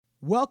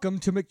Welcome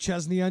to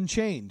McChesney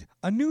Unchained,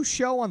 a new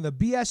show on the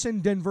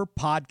BSN Denver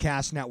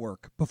Podcast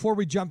Network. Before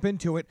we jump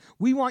into it,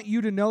 we want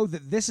you to know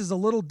that this is a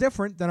little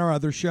different than our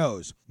other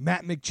shows.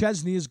 Matt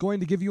McChesney is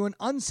going to give you an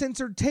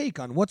uncensored take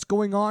on what's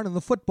going on in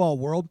the football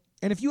world,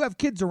 and if you have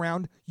kids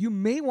around, you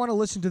may want to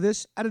listen to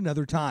this at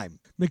another time.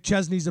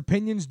 McChesney's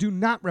opinions do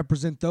not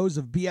represent those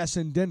of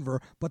BSN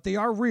Denver, but they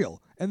are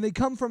real, and they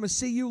come from a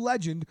CU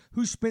legend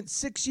who spent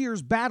 6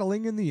 years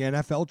battling in the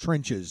NFL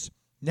trenches.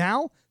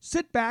 Now,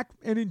 sit back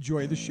and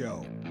enjoy the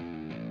show.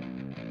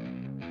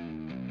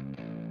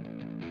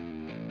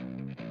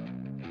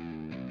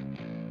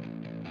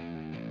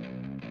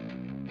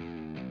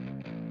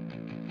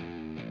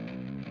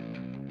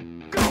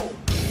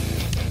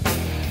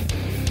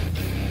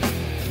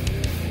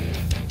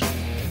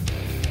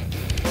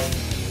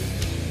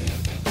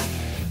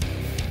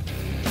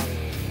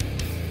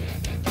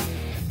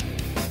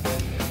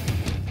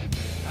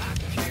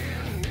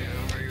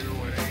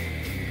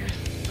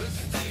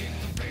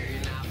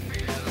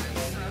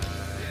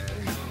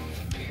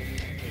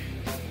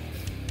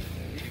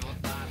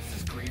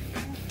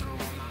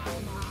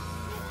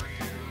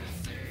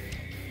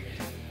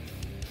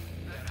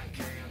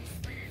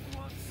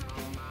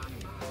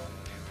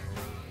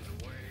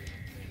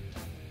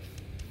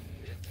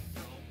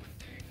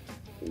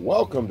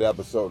 Welcome to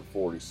episode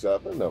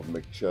 47 of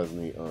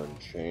McChesney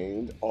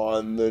Unchained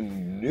on the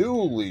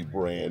newly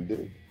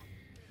branded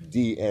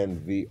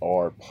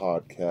DNVR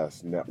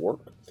Podcast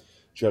Network.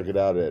 Check it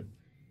out at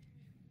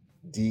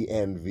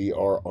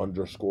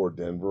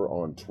DNVR_Denver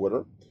on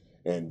Twitter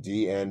and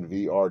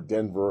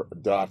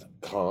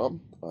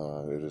DNVRDenver.com.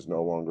 It is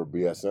no longer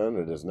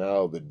BSN. It is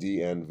now the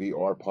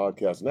DNVR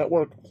Podcast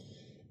Network.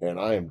 And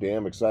I am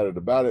damn excited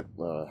about it.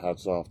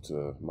 Hats off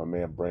to my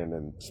man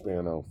Brandon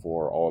Spano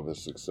for all of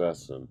his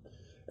success and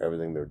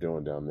everything they're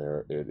doing down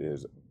there. It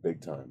is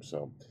big time.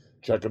 So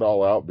check it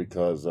all out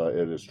because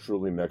it is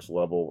truly next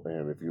level.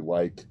 And if you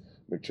like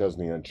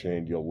McChesney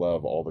Unchained, you'll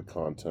love all the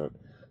content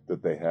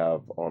that they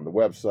have on the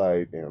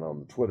website and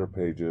on the Twitter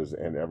pages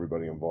and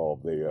everybody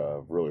involved. They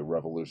really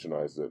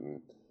revolutionized it.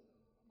 And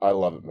I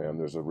love it, man.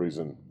 There's a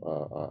reason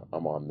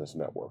I'm on this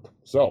network.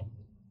 So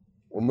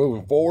we're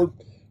moving forward.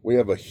 We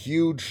have a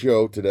huge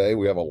show today.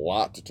 We have a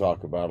lot to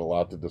talk about, a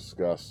lot to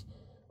discuss.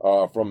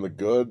 From the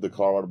good, the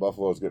Colorado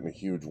Buffaloes getting a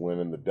huge win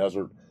in the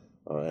desert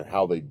and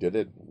how they did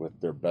it with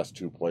their best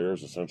two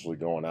players essentially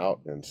going out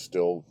and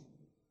still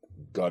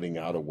gutting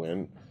out a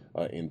win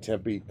in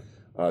Tempe.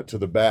 To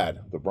the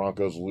bad, the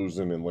Broncos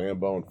losing in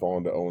Lambeau and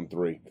falling to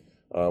 0-3.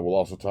 We'll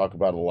also talk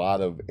about a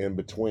lot of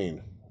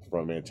in-between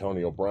from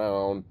Antonio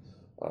Brown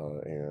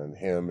and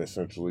him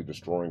essentially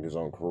destroying his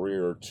own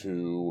career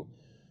to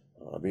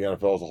the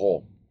NFL as a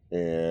whole.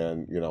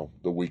 And, you know,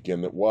 the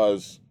weekend that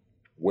was,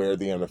 where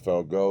the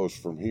NFL goes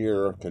from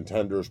here,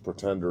 contenders,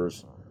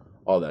 pretenders,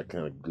 all that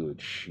kind of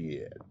good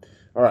shit.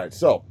 All right,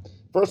 so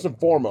first and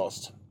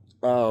foremost,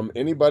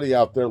 anybody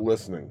out there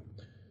listening,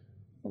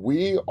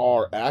 we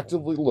are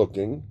actively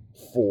looking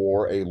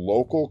for a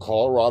local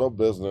Colorado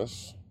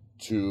business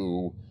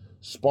to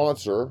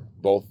sponsor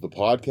both the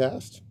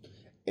podcast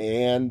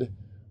and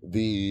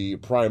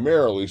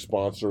primarily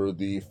sponsor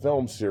the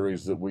film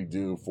series that we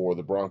do for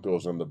the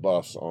Broncos and the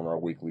Buffs on our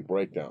weekly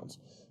breakdowns.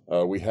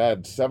 We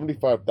had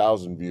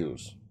 75,000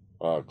 views,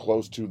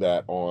 close to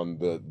that on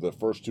the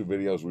first two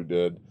videos we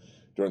did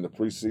during the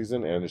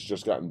preseason, and it's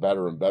just gotten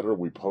better and better.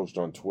 We post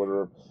on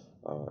Twitter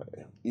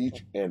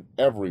each and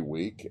every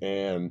week,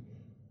 and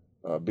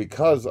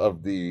because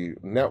of the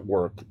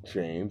network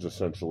change,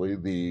 essentially,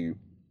 the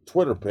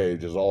Twitter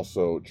page has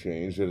also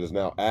changed. It is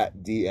now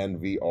at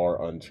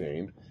DNVR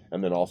Unchained,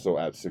 and then also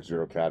at 60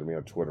 Academy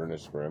on Twitter and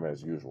Instagram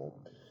as usual.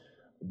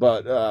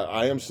 But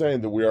I am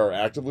saying that we are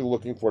actively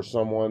looking for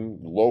someone,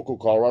 local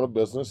Colorado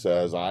business,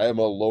 as I am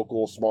a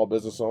local small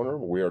business owner.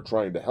 We are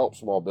trying to help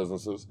small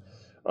businesses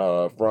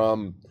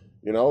from,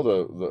 you know,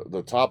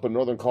 the top of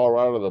northern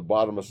Colorado to the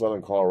bottom of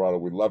southern Colorado.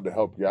 We'd love to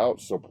help you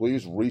out, so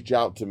please reach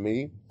out to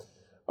me.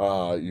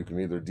 You can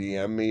either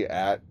DM me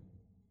at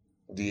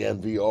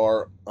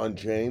DNVR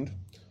Unchained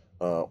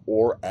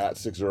or at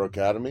 60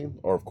 Academy,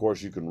 or of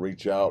course you can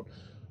reach out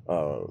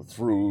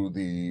through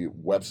the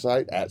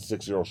website at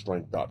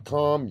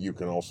 60strength.com. You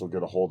can also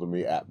get a hold of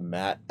me at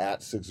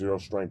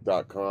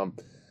matt@60strength.com.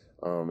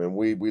 And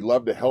we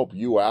love to help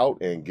you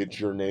out and get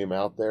your name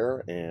out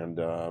there. And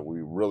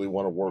we really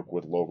want to work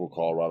with local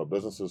Colorado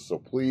businesses. So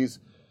please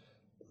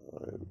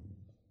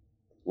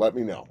let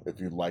me know if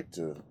you'd like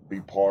to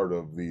be part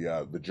of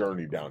the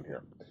journey down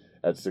here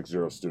at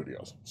 60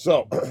 Studios.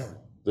 So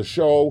the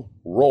show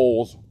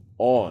rolls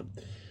on.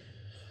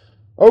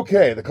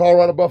 Okay, the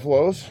Colorado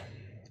Buffaloes.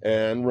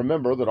 And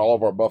remember that all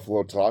of our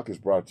Buffalo talk is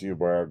brought to you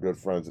by our good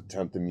friends at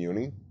 10th and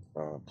Uni.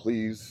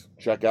 Please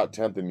check out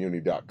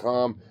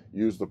 10thanduni.com.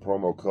 Use the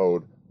promo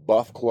code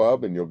Buff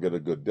Club and you'll get a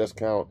good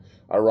discount.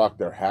 I rock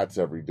their hats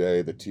every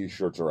day. The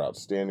t-shirts are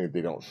outstanding.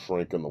 They don't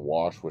shrink in the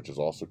wash, which is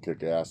also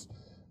kick-ass.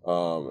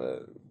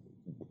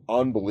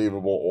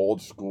 Unbelievable,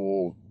 old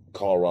school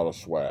Colorado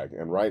swag.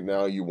 And right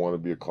now you want to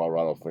be a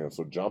Colorado fan.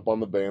 So jump on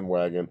the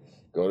bandwagon,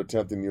 go to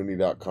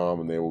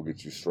 10thanduni.com, and they will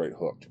get you straight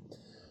hooked.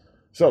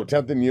 So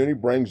 10th and Uni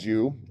brings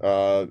you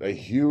a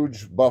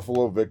huge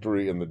Buffalo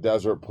victory in the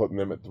desert, putting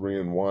them at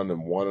 3-1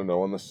 and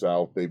 1-0 in the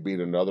South. They beat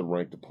another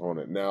ranked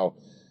opponent. Now,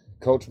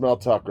 Coach Mel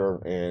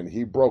Tucker, and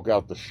he broke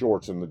out the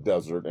shorts in the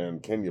desert,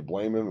 and can you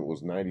blame him? It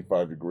was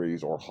 95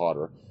 degrees or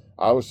hotter.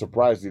 I was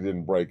surprised he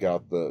didn't break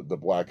out the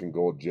black and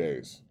gold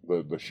Jays,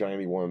 the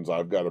shiny ones.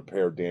 I've got a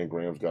pair. Dan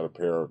Graham's got a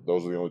pair.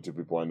 Those are the only two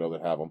people I know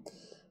that have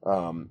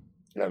them.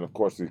 And, of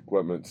course, the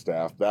equipment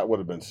staff. That would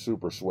have been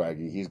super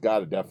swaggy. He's got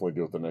to definitely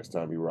do it the next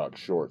time he rocks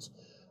shorts.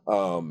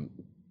 I'm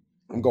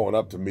going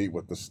up to meet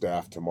with the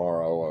staff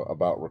tomorrow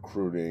about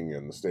recruiting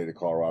and the state of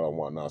Colorado and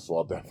whatnot, so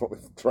I'll definitely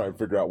try and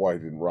figure out why he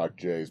didn't rock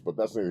Jays, but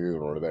that's neither here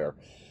nor there.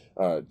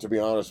 To be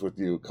honest with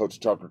you, Coach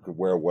Tucker could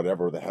wear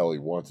whatever the hell he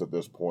wants at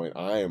this point.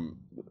 I'm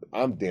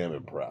damn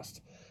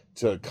impressed.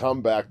 To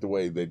come back the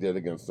way they did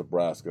against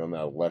Nebraska in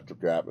that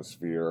electric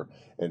atmosphere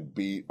and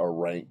beat a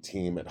ranked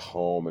team at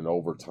home in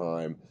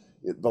overtime.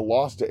 The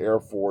loss to Air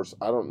Force,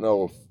 I don't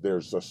know if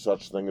there's a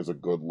such thing as a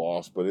good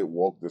loss, but it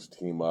woke this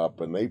team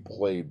up, and they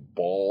played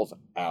balls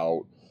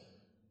out,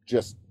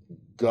 just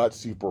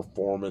gutsy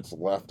performance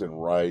left and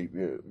right.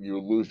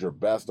 You lose your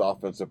best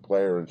offensive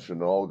player, and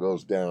Chenal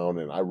goes down,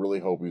 and I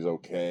really hope he's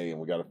okay, and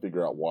we got to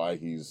figure out why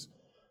he's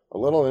a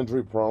little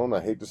injury prone.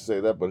 I hate to say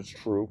that, but it's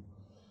true.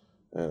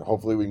 And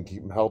hopefully we can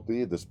keep him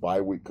healthy. This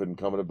bye week couldn't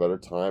come at a better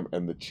time,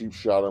 and the cheap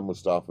shot on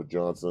Mustafa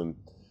Johnson.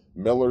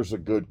 Miller's a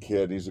good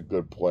kid. He's a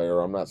good player.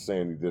 I'm not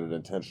saying he did it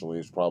intentionally.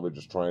 He's probably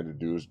just trying to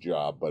do his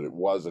job, but it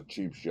was a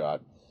cheap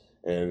shot,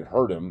 and it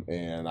hurt him,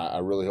 and I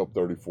really hope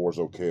 34 is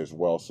okay as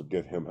well, so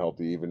get him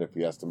healthy. Even if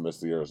he has to miss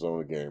the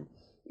Arizona game,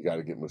 you got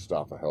to get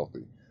Mustafa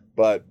healthy.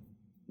 But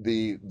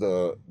the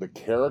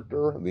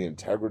character, the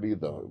integrity,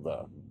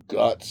 the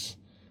guts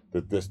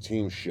that this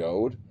team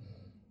showed,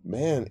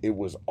 man, it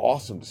was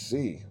awesome to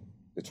see.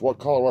 It's what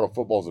Colorado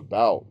football is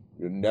about.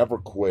 You're never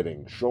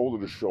quitting,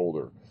 shoulder to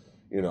shoulder.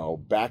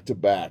 Back to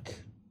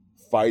back,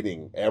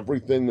 fighting.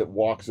 Everything that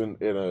walks in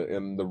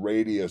the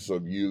radius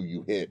of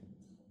you hit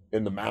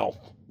in the mouth.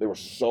 They were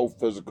so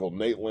physical.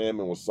 Nate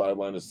Landman was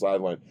sideline to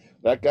sideline.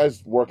 That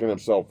guy's working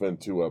himself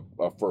into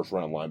a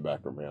first-round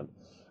linebacker, man.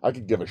 I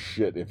could give a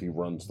shit if he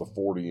runs the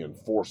 40 and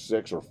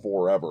 4.6 or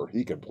forever.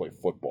 He can play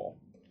football,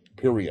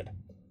 period.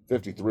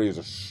 53 is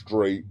a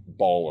straight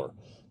baller.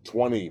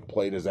 20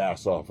 played his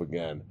ass off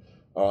again.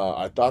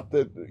 I thought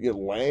that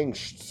Lang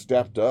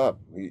stepped up.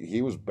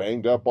 He was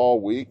banged up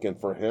all week, and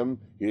for him,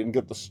 he didn't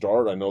get the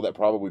start. I know that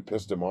probably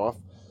pissed him off.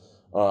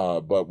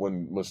 But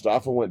when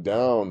Mustafa went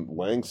down,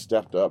 Lang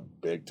stepped up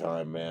big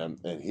time, man,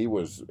 and he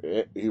was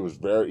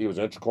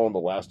integral in the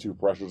last two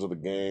pressures of the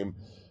game.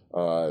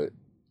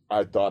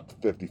 I thought the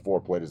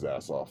 54 played his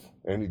ass off,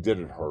 and he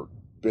didn't hurt.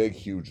 Big,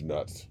 huge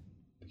nuts,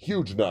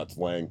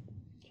 Lang.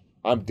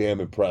 I'm damn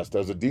impressed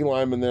as a D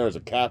lineman there, as a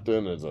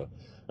captain, as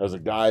a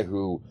guy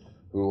who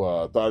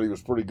thought he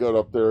was pretty good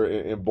up there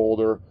in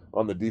Boulder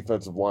on the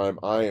defensive line.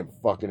 I am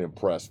fucking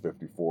impressed,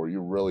 54.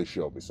 You really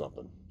showed me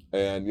something.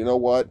 And you know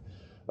what?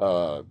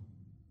 The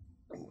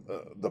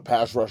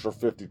pass rusher,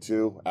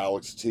 52,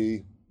 Alex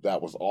T,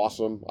 that was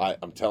awesome.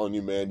 I'm telling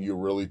you, man, you're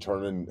really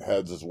turning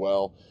heads as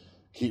well.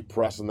 Keep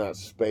pressing that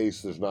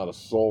space. There's not a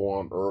soul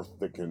on earth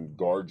that can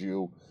guard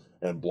you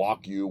and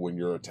block you when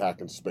you're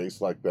attacking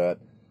space like that.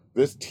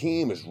 This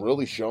team is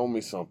really showing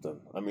me something.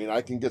 I mean,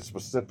 I can get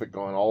specific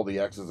on all the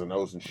X's and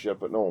O's and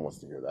shit, but no one wants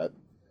to hear that.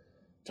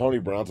 Tony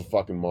Brown's a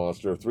fucking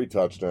monster. 3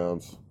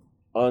 touchdowns.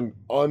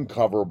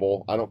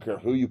 Uncoverable. I don't care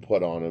who you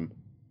put on him.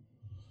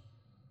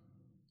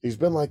 He's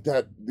been like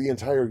that the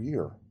entire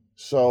year.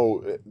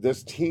 So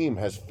this team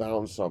has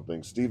found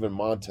something. Steven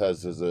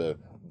Montez is a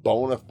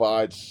bona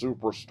fide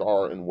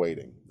superstar in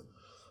waiting.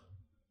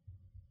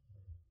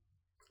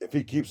 If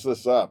he keeps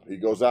this up, he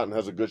goes out and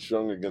has a good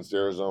showing against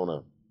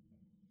Arizona.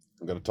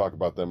 I'm going to talk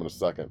about them in a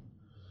second.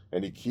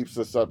 And he keeps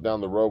this up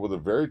down the road with a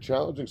very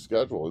challenging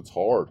schedule. It's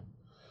hard.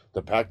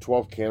 The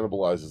Pac-12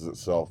 cannibalizes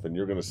itself, and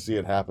you're going to see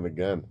it happen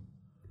again.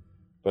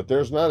 But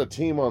there's not a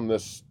team on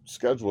this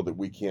schedule that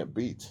we can't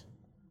beat.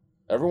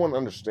 Everyone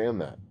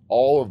understand that.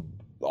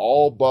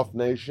 All Buff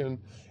Nation,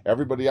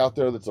 everybody out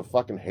there that's a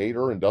fucking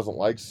hater and doesn't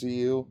like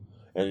CU,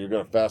 and you're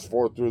going to fast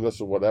forward through this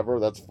or whatever,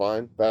 that's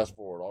fine. Fast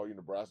forward. All you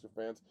Nebraska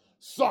fans,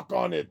 suck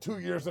on it 2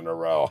 years in a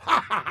row.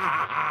 Ha ha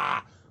ha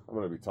ha. I'm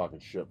going to be talking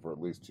shit for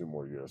at least 2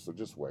 more years, so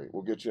just wait.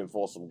 We'll get you in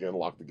Folsom again,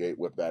 lock the gate,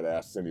 whip that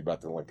ass, send you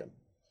back to Lincoln.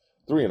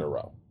 3 in a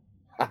row.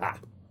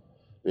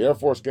 The Air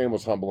Force game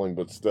was humbling,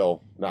 but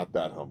still not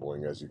that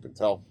humbling, as you can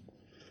tell.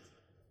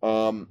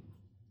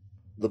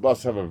 The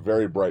Buffs have a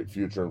very bright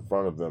future in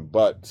front of them,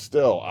 but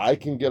still, I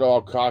can get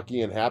all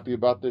cocky and happy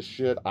about this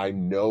shit. I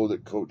know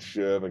that Coach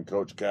Shiv and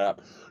Coach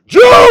Cap,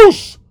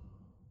 Juice!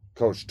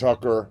 Coach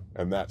Tucker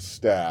and that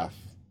staff,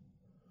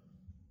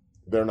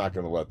 they're not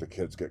going to let the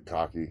kids get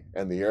cocky.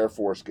 And the Air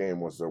Force game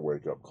was their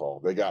wake-up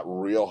call. They got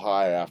real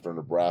high after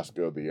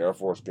Nebraska. The Air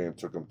Force game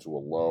took them to a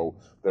low.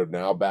 They're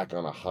now back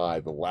on a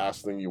high. The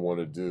last thing you want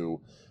to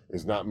do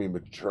is not being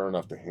mature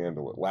enough to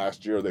handle it.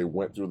 Last year, they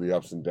went through the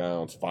ups and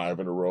downs, 5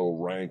 in a row,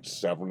 ranked,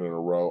 7 in a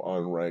row,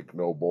 unranked,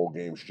 no bowl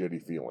game,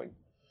 shitty feeling.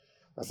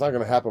 That's not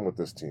going to happen with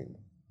this team.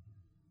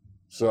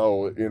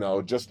 So,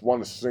 just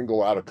want to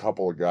single out a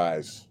couple of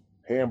guys.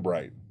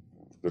 Hambright,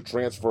 the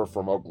transfer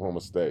from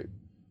Oklahoma State.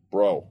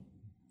 Bro,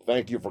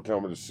 thank you for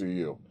coming to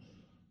CU.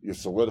 You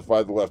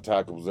solidified the left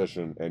tackle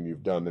position, and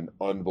you've done an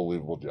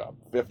unbelievable job.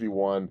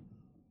 51,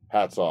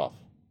 hats off.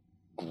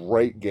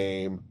 Great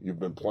game. You've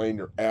been playing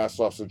your ass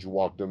off since you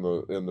walked in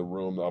the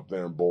room up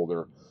there in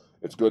Boulder.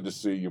 It's good to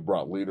see you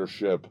brought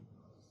leadership,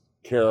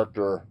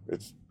 character.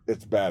 It's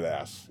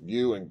badass.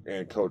 You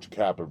and Coach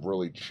Cap have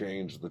really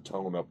changed the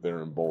tone up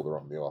there in Boulder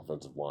on the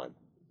offensive line.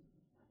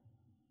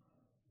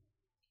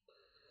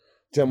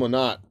 Tim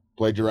Lynott,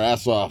 played your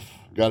ass off.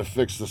 Got to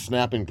fix the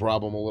snapping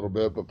problem a little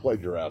bit, but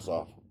played your ass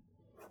off.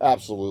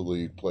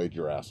 Absolutely played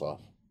your ass off.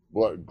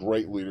 What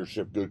great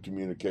leadership, good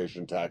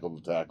communication, tackle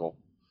to tackle.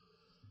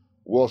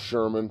 Will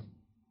Sherman,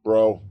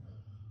 bro,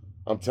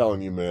 I'm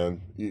telling you,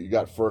 man, you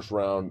got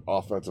first-round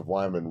offensive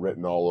linemen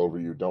written all over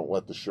you. Don't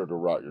let the sugar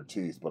rot your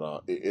teeth,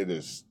 but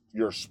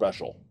you're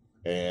special,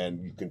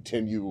 and you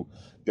continue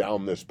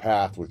down this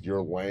path with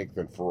your length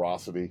and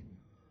ferocity.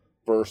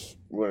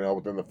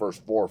 Within the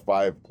first 4 or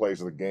 5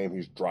 plays of the game,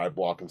 he's drive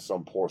blocking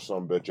some poor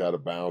sumbitch out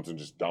of bounds and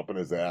just dumping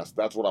his ass.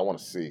 That's what I want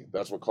to see.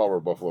 That's what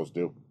Colorado Buffaloes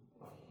do.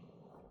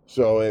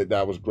 So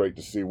that was great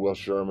to see. Will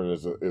Sherman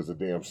is a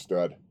damn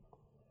stud.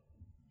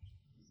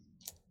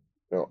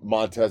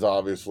 Montez,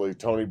 obviously,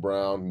 Tony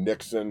Brown,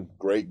 Nixon,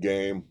 great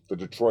game. The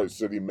Detroit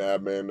City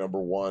Madman,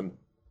 #1,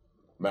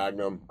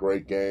 Magnum,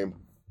 great game.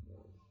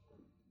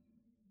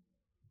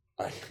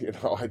 I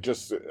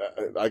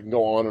can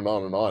go on and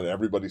on and on.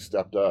 Everybody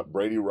stepped up.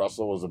 Brady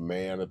Russell was a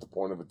man at the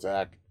point of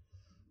attack,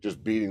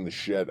 just beating the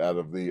shit out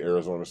of the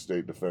Arizona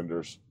State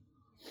defenders.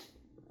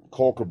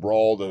 Cole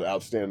Cabral, the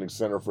outstanding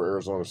center for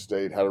Arizona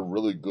State, had a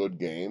really good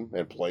game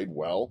and played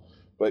well.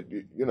 But,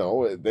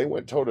 they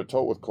went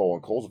toe-to-toe with Cole,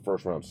 and Cole's a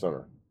first-round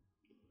center.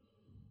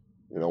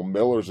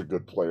 Miller's a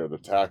good player, the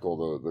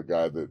tackle, the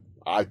guy that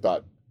I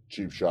thought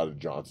cheap shot at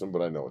Johnson,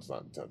 but I know it's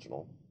not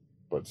intentional.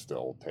 But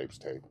still, tape's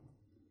tape.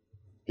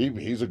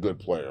 He's a good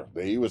player.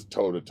 He was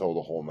toe-to-toe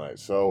the whole night.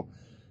 So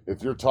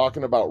if you're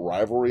talking about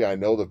rivalry, I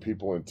know that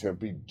people in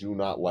Tempe do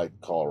not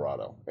like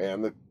Colorado.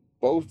 And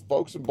both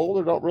folks in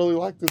Boulder don't really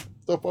like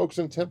the folks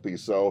in Tempe.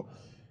 So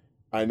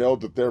I know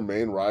that their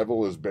main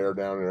rival is Bear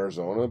Down in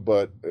Arizona,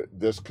 but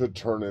this could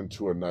turn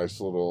into a nice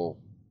little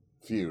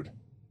feud,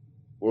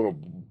 little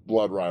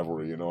blood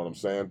rivalry, you know what I'm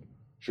saying?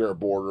 Share a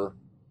border.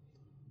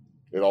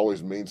 It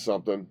always means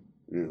something.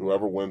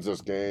 Whoever wins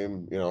this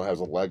game,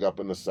 has a leg up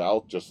in the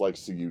South, just like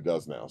CU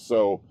does now.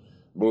 So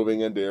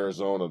moving into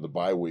Arizona, the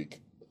bye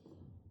week.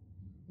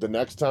 The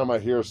next time I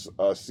hear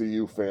a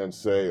CU fan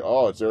say,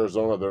 oh, it's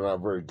Arizona, they're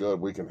not very good,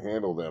 we can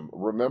handle them,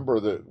 remember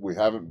that we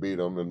haven't beat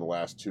them in the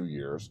last 2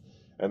 years.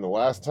 And the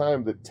last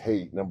time that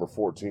Tate, number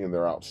 14,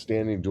 their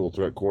outstanding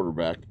dual-threat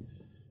quarterback,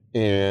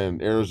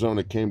 and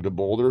Arizona came to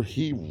Boulder,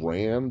 he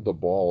ran the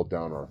ball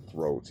down our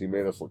throats. He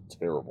made us look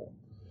terrible.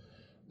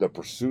 The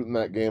pursuit in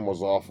that game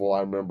was awful. I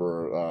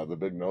remember the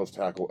big nose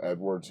tackle,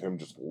 Edwards, him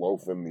just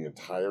loafing the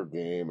entire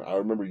game. I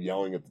remember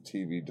yelling at the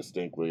TV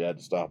distinctly. I had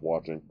to stop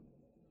watching.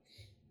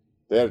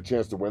 They had a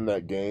chance to win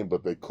that game,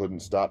 but they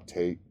couldn't stop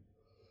Tate.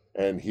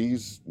 And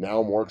he's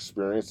now more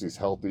experienced, he's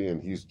healthy,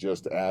 and he's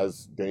just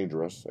as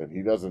dangerous. And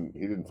he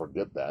didn't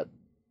forget that.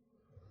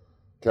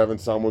 Kevin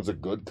Sumlin's a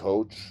good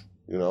coach.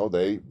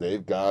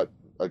 They've got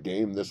a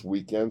game this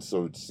weekend,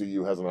 so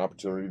CU has an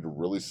opportunity to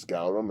really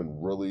scout them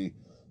and really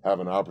have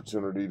an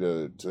opportunity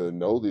to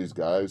know these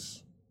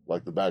guys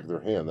like the back of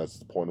their hand. That's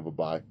the point of a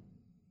bye.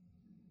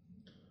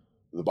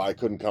 The bye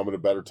couldn't come at a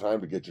better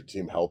time to get your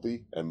team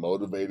healthy and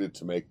motivated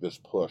to make this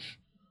push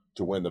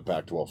to win the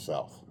Pac-12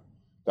 South.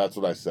 That's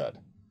what I said.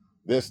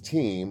 This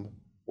team,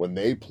 when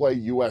they play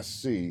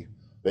USC,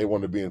 they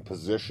want to be in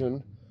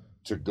position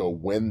to go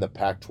win the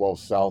Pac-12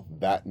 South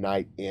that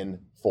night in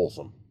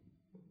Folsom.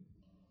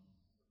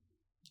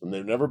 And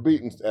they've never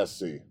beaten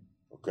SC,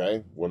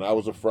 okay? When I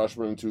was a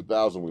freshman in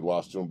 2000, we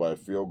lost to them by a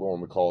field goal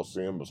in the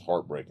Coliseum. It was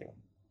heartbreaking.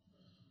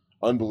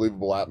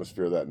 Unbelievable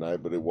atmosphere that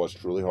night, but it was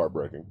truly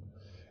heartbreaking.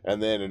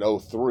 And then in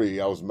 2003,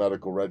 I was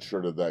medical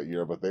redshirted that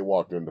year, but they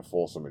walked into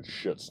Folsom and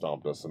shit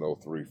stomped us in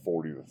 2003,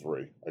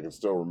 40-3. I can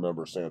still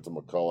remember Santa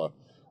McCullough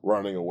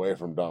running away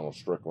from Donald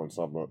Strickland,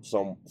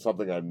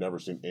 something I've never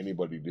seen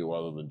anybody do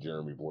other than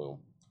Jeremy Bloom.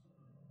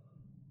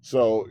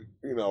 So,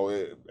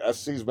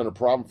 SC's been a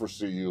problem for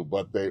CU,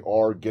 but they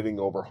are getting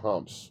over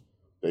humps.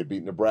 They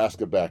beat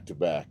Nebraska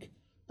back-to-back.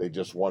 They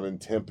just won in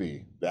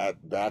Tempe.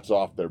 That's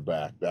off their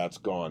back. That's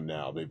gone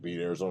now. They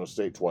beat Arizona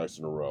State twice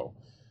in a row.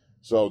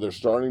 So they're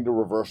starting to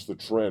reverse the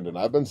trend, and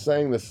I've been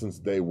saying this since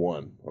day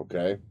one,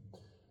 okay?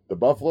 The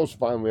Buffaloes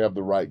finally have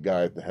the right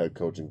guy at the head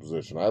coaching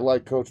position. I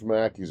like Coach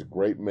Mack. He's a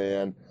great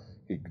man.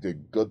 He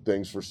did good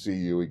things for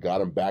CU. He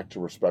got him back to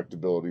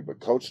respectability.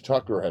 But Coach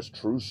Tucker has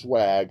true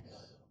swag.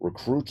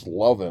 Recruits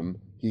love him.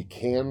 He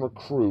can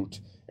recruit,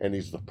 and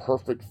he's the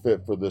perfect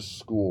fit for this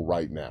school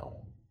right now,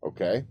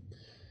 okay?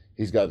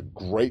 He's got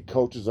great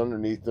coaches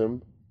underneath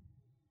him,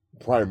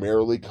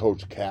 primarily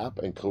Coach Cap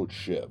and Coach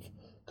Shiv.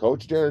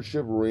 Coach Darren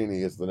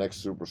Chiaverini is the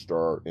next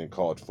superstar in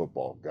college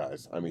football,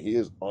 guys. I mean, he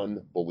is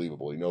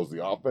unbelievable. He knows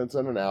the offense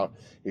in and out.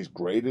 He's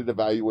great at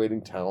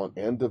evaluating talent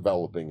and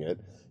developing it.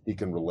 He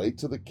can relate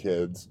to the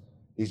kids.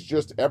 He's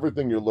just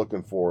everything you're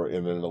looking for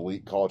in an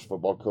elite college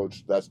football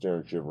coach. That's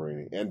Darren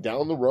Chiaverini. And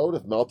down the road,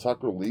 if Mel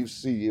Tucker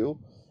leaves CU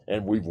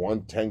and we've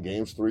won 10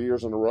 games 3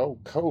 years in a row,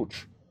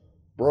 coach,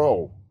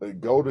 bro,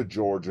 go to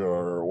Georgia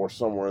or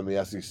somewhere in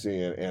the SEC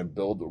and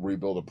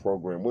rebuild a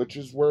program, which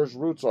is where his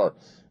roots are.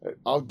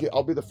 I'll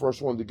be the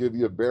first one to give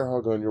you a bear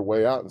hug on your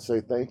way out and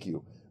say thank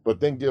you, but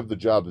then give the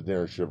job to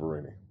Darren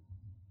Chiaverini,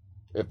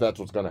 if that's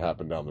what's going to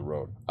happen down the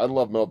road. I'd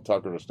love Mel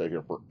Tucker to stay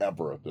here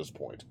forever at this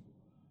point.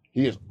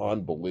 He is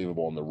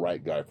unbelievable and the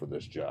right guy for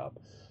this job.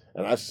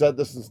 And I've said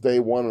this since day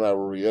one, and I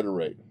will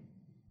reiterate.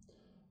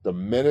 The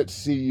minute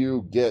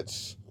CU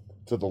gets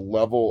to the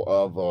level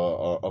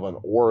of an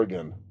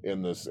Oregon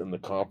in the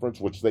conference,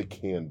 which they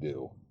can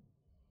do,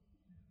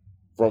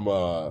 from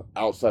a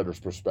outsider's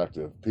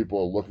perspective, people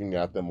are looking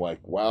at them like,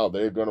 wow,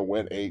 they're going to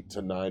win 8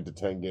 to 9 to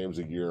 10 games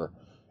a year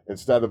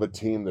instead of a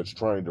team that's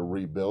trying to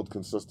rebuild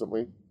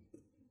consistently.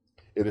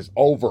 It is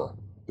over.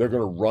 They're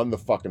going to run the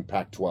fucking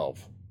Pac-12.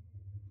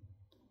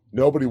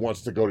 Nobody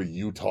wants to go to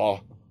Utah.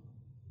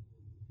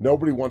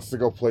 Nobody wants to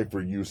go play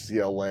for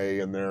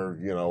UCLA and their,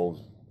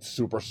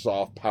 super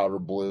soft powder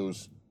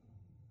blues.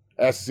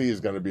 SC is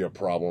going to be a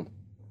problem.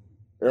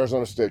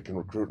 Arizona State can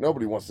recruit.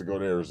 Nobody wants to go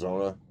to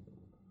Arizona.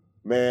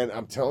 Man,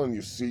 I'm telling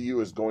you, CU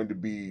is going to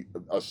be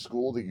a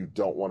school that you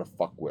don't want to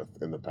fuck with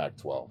in the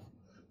Pac-12.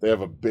 They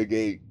have a Big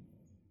 8,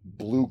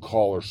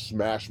 blue-collar,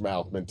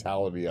 smash-mouth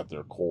mentality at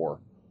their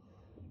core.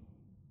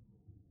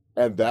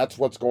 And that's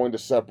what's going to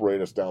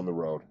separate us down the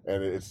road.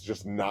 And it's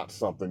just not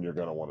something you're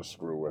going to want to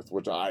screw with,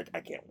 which I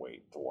can't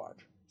wait to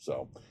watch.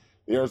 So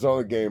the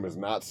Arizona game is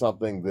not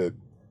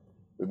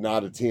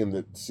a team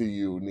that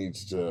CU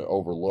needs to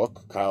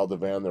overlook. Kyle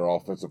Devan, their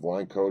offensive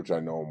line coach,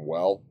 I know him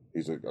well.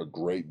 He's a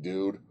great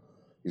dude.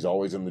 He's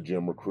always in the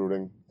gym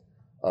recruiting.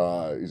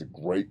 He's a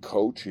great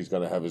coach. He's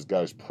going to have his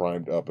guys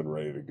primed up and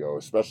ready to go,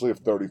 especially if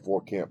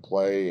 34 can't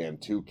play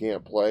and 2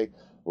 can't play.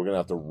 We're going to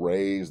have to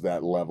raise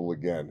that level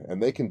again.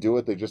 And they can do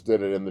it. They just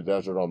did it in the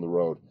desert on the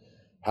road.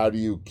 How do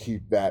you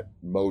keep that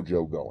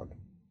mojo going?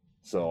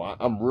 So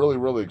I'm really,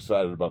 really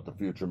excited about the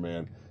future,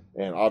 man.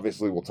 And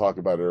obviously we'll talk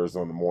about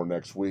Arizona more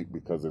next week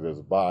because it is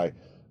a bye.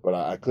 But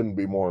I couldn't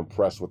be more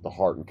impressed with the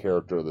heart and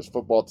character of this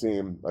football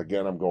team.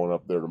 Again, I'm going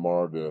up there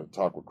tomorrow to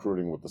talk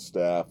recruiting with the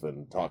staff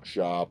and talk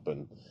shop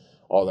and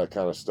all that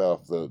kind of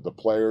stuff. The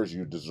players,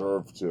 you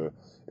deserve to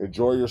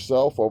enjoy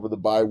yourself over the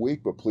bye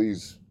week. But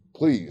please,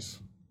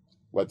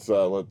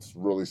 let's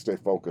really stay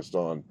focused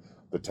on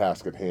the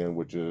task at hand,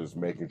 which is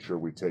making sure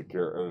we take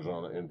care of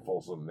Arizona in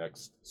Folsom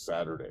next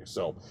Saturday.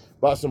 So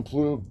Boston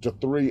improved to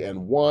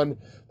 3-1.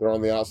 They're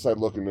on the outside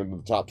looking into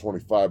the top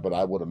 25, but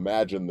I would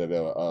imagine that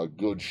a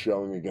good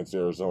showing against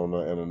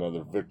Arizona and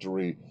another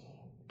victory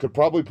could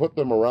probably put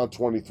them around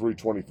 23,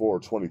 24, or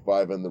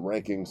 25 in the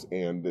rankings,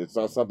 and it's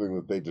not something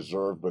that they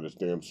deserve, but it's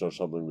damn sure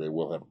something they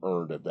will have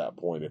earned at that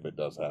point if it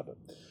does happen.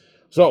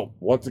 So,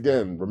 once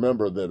again,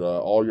 remember that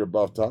all your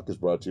Buff Talk is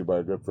brought to you by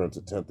our good friends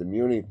at 10th and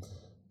Uni.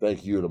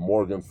 Thank you to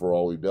Morgan for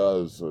all he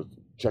does.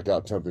 Check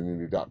out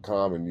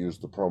 10thanduni.com and use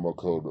the promo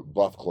code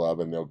Buff Club,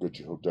 and they'll get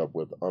you hooked up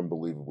with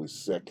unbelievably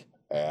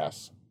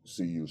sick-ass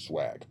CU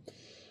swag.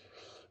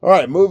 All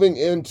right, moving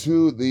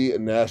into the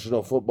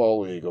National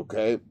Football League,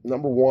 okay?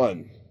 Number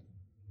 1,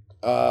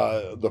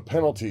 the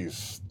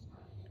penalties.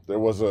 There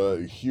was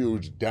a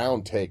huge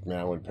downtake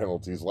now in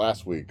penalties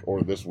last week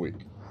or this week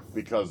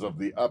because of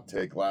the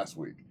uptake last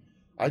week.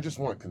 I just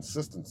want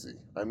consistency.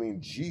 I mean,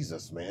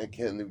 Jesus, man,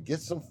 can we get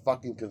some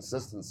fucking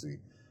consistency?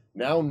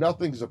 Now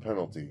nothing's a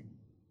penalty.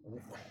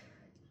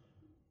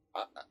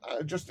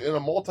 Just in a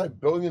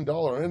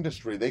multi-billion-dollar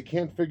industry, they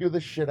can't figure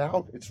this shit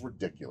out. It's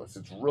ridiculous.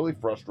 It's really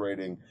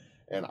frustrating,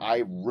 and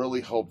I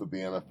really hope that the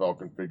NFL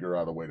can figure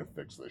out a way to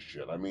fix this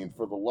shit. I mean,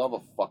 for the love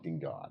of fucking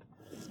God.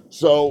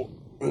 So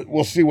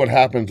we'll see what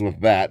happens with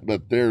that,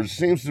 but there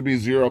seems to be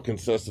zero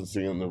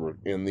consistency in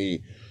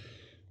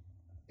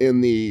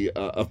the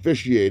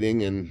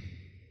officiating, and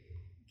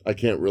I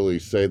can't really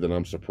say that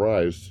I'm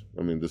surprised.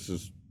 I mean, this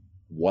is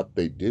what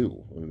they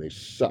do. I mean, they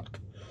suck.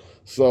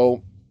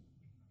 So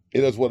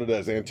it is what it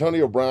is.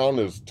 Antonio Brown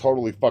has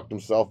totally fucked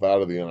himself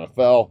out of the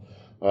NFL.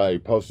 He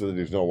posted that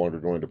he's no longer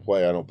going to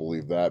play. I don't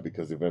believe that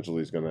because eventually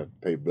he's going to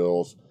pay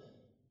bills.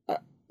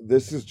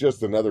 This is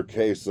just another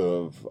case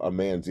of a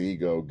man's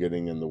ego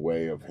getting in the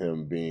way of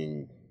him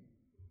being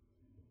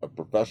a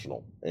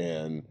professional.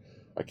 And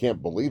I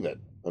can't believe it.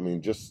 I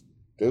mean,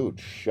 dude,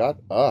 shut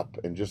up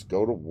and just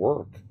go to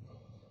work.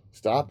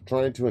 Stop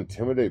trying to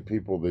intimidate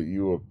people that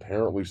you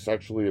apparently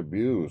sexually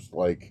abused.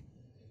 Like,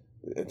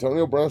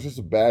 Antonio Brown's just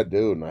a bad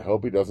dude, and I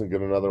hope he doesn't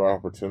get another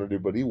opportunity,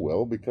 but he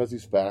will because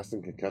he's fast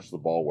and can catch the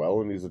ball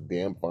well, and he's a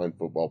damn fine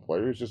football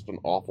player. He's just an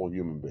awful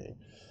human being.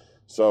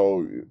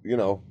 So,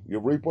 you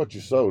reap what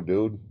you sow,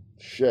 dude.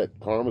 Shit,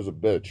 karma's a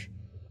bitch.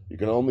 You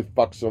can only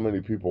fuck so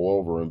many people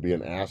over and be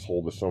an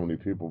asshole to so many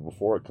people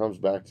before it comes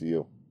back to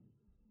you.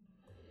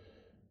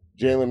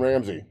 Jalen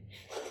Ramsey.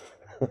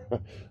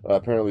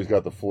 Apparently he's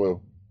got the flu.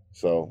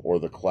 So, or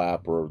the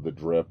clap or the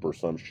drip or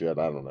some shit.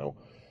 I don't know.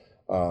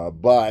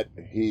 But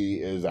he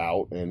is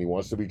out and he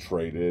wants to be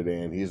traded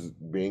and he's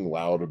being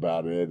loud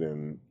about it.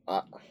 And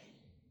I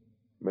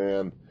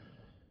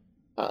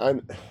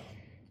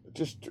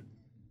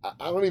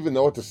don't even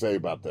know what to say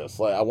about this.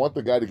 Like, I want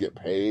the guy to get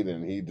paid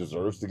and he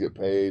deserves to get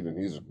paid and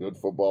he's a good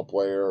football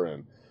player.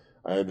 And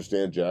I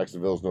understand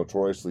Jacksonville's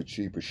notoriously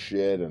cheap as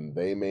shit and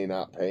they may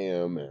not pay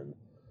him and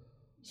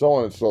so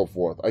on and so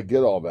forth. I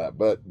get all that.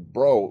 But,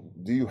 bro,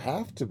 do you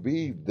have to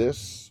be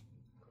this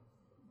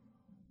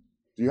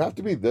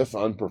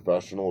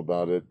unprofessional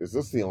about it? Is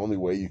this the only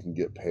way you can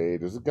get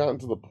paid? Has it gotten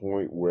to the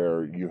point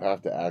where you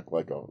have to act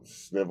like a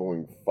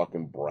sniveling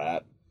fucking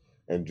brat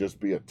and just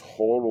be a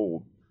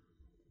totally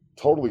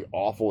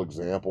awful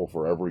example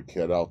for every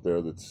kid out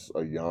there that's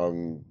a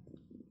young,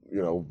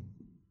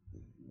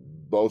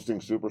 boasting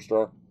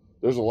superstar?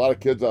 There's a lot of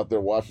kids out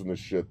there watching this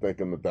shit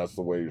thinking that that's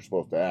the way you're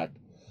supposed to act.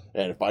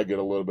 And if I get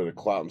a little bit of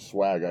clout and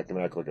swag, I can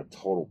act like a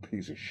total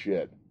piece of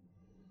shit.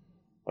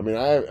 I mean,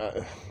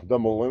 the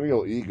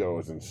millennial ego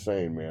is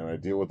insane, man. I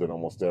deal with it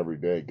almost every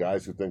day.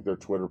 Guys who think their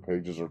Twitter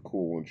pages are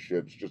cool and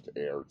shit. It's just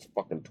air. It's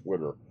fucking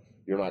Twitter.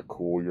 You're not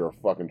cool. You're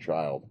a fucking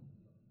child.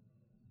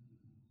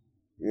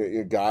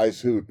 Guys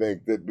who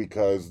think that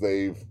because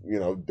they've,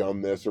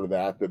 done this or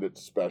that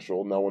it's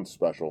special. No one's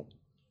special.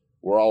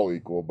 We're all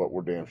equal, but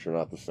we're damn sure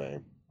not the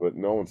same. But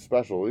no one's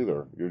special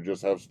either. You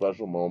just have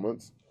special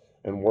moments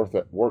and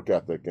work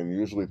ethic, and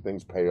usually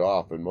things pay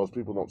off, and most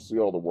people don't see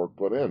all the work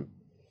put in.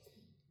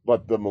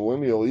 But the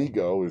millennial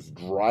ego is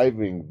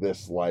driving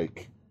this,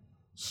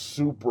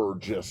 super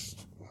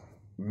just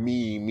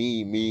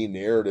me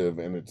narrative,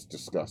 and it's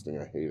disgusting.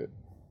 I hate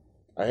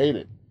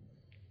it.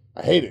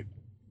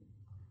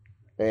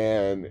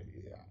 And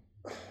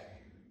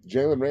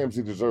Jalen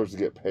Ramsey deserves to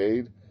get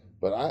paid,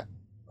 but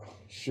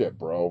shit,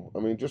 bro. I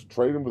mean, just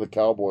trade him to the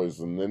Cowboys,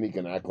 and then he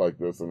can act like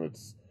this, and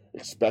it's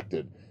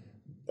expected.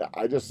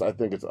 I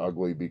think it's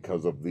ugly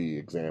because of the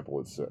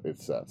example it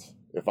sets.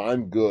 If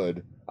I'm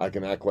good, I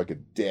can act like a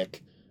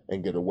dick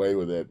and get away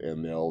with it,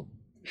 and they'll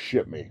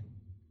ship me.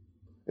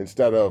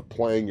 Instead of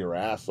playing your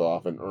ass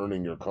off and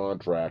earning your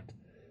contract,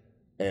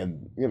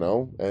 and,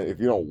 if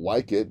you don't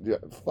like it,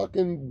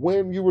 fucking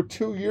when you were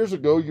 2 years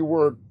ago, you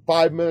were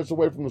 5 minutes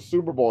away from the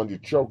Super Bowl and you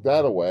choked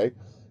that away.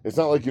 It's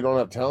not like you don't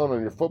have talent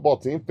on your football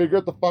team. Figure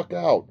it the fuck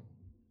out.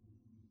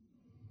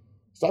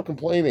 Stop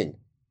complaining.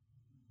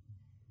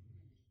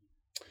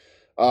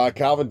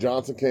 Calvin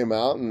Johnson came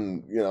out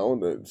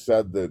and,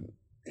 said that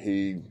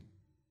he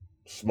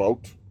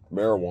smoked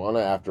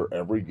marijuana after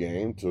every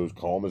game to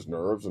calm his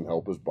nerves and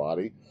help his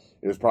body.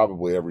 It was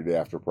probably every day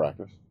after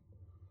practice.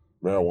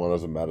 Marijuana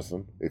is a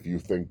medicine. If you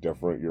think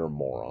different, you're a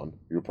moron.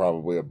 You're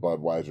probably a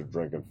Budweiser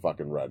drinking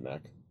fucking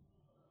redneck.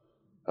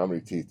 How many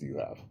teeth do you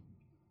have?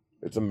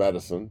 It's a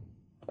medicine,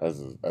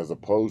 as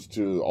opposed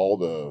to all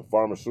the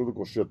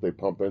pharmaceutical shit they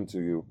pump into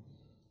you.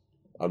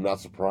 I'm not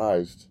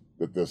surprised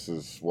that this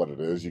is what it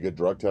is. You get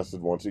drug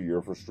tested once a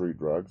year for street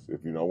drugs.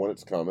 If you know when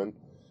it's coming,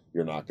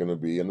 you're not going to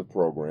be in the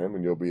program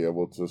and you'll be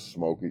able to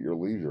smoke at your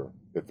leisure.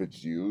 If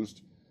it's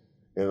used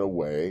in a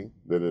way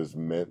that is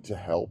meant to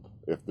help,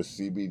 if the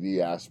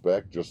CBD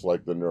aspect, just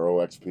like the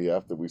Neuro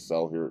XPF that we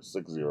sell here at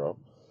 60,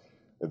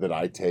 that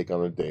I take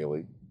on a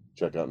daily,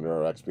 check out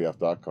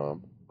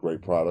neuroxpf.com.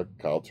 Great product,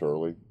 Kyle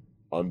Turley.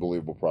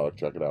 Unbelievable product,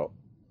 check it out.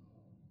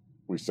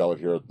 We sell it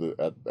here at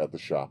the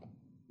shop.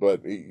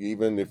 But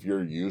even if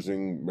you're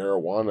using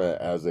marijuana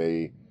as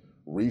a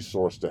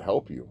resource to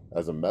help you,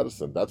 as a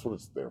medicine, that's what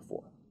it's there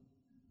for.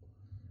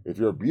 If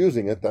you're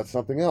abusing it, that's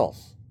something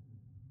else.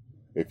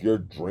 If you're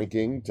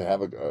drinking to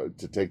have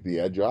to take the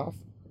edge off,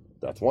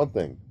 that's one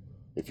thing.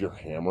 If you're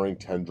hammering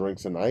 10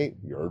 drinks a night,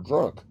 you're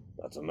drunk.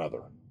 That's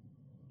another.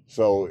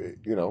 So,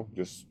 you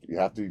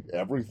have to,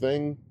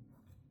 everything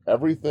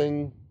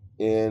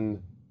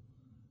in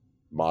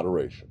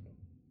moderation.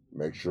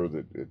 Make sure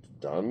that it's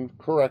done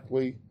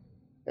correctly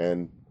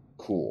and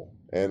cool.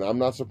 And I'm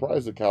not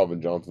surprised that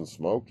Calvin Johnson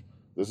smoked.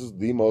 This is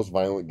the most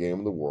violent game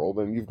in the world,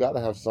 and you've got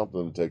to have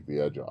something to take the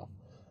edge off.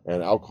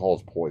 And alcohol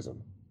is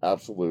poison.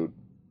 Absolute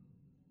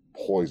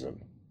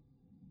poison.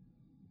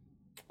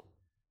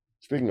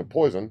 Speaking of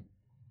poison,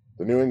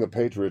 the New England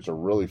Patriots are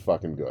really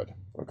fucking good,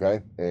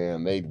 okay?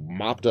 And they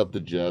mopped up the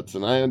Jets,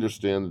 and I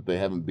understand that they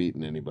haven't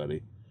beaten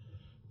anybody.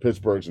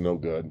 Pittsburgh's no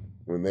good.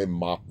 I mean, they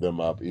mopped them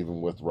up, even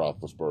with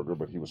Roethlisberger,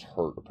 but he was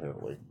hurt,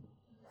 apparently.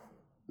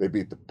 They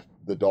beat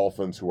the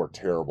Dolphins, who are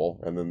terrible,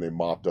 and then they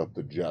mopped up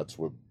the Jets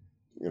with,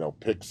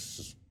 pick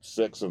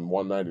 6 and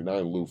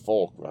 199, Lou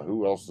Falk. Now,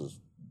 who else is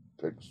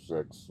pick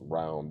 6,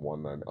 round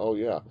 190? Oh,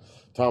 yeah.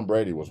 Tom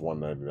Brady was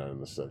 199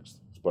 in the 6th,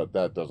 but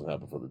that doesn't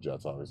happen for the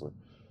Jets, obviously.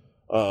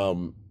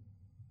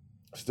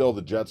 Still,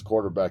 the Jets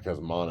quarterback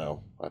has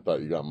mono. I thought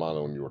you got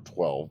mono when you were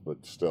 12,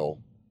 but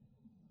still,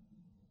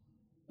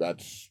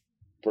 that's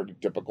pretty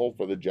typical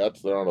for the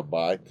Jets. They're on a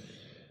bye.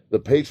 The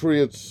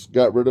Patriots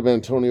got rid of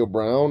Antonio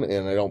Brown,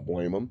 and I don't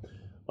blame him.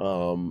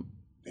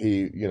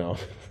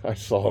 I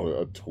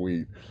saw a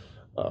tweet.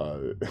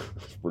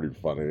 It's pretty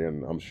funny,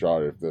 and I'm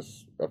sorry if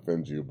this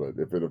offends you, but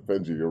if it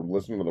offends you, you're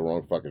listening to the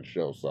wrong fucking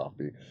show,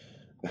 Softy.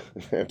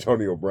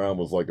 Antonio Brown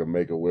was like a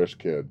Make-A-Wish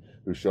kid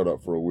who showed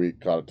up for a week,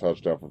 caught a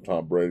touchdown from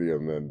Tom Brady,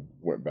 and then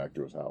went back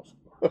to his house.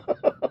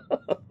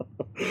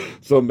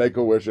 So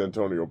Make-A-Wish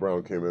Antonio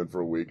Brown came in for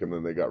a week, and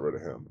then they got rid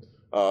of him.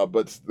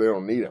 But they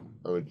don't need him.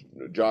 I mean,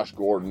 Josh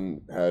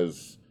Gordon, I'm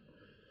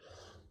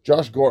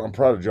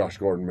proud of Josh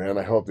Gordon, man.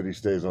 I hope that he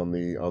stays on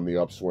the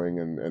upswing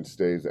and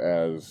stays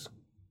as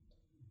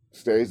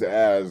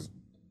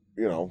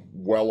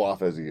well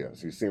off as he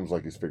is. He seems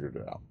like he's figured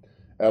it out.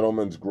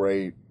 Edelman's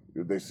great.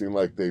 They seem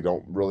like they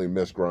don't really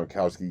miss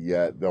Gronkowski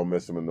yet. They'll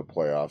miss him in the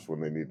playoffs when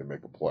they need to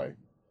make a play.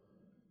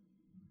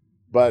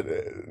 But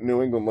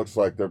New England looks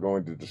like they're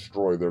going to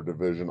destroy their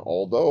division,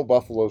 although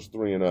Buffalo's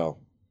 3-0.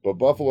 But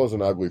Buffalo's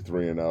an ugly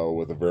 3-0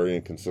 with a very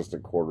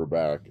inconsistent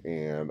quarterback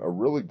and a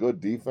really good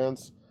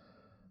defense.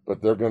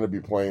 But they're going to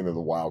be playing in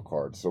the wild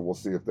card, so we'll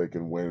see if they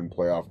can win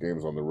playoff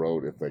games on the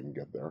road if they can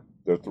get there.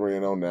 They're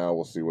 3-0 now.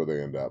 We'll see where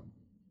they end up.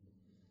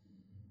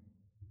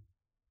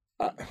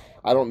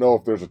 I don't know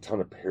if there's a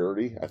ton of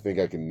parity. I think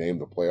I can name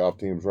the playoff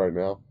teams right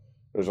now.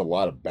 There's a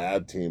lot of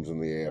bad teams in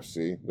the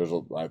AFC.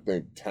 I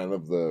think 10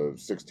 of the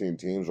 16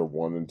 teams are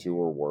 1-2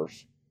 or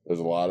worse. There's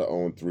a lot of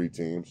 0-3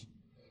 teams.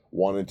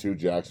 1-2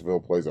 Jacksonville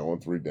plays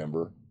 0-3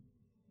 Denver.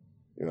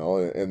 In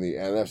the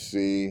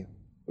NFC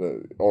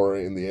or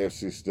in the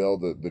AFC still,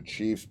 the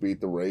Chiefs beat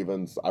the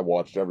Ravens. I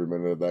watched every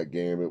minute of that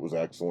game. It was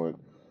excellent.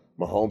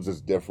 Mahomes is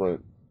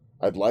different.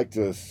 I'd like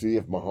to see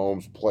if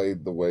Mahomes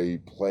played the way he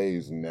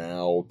plays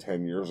now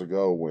 10 years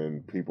ago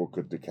when people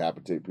could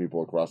decapitate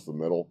people across the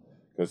middle,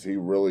 because he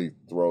really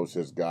throws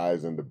his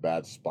guys into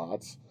bad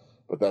spots.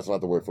 But that's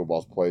not the way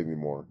football's played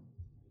anymore.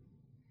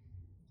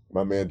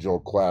 My man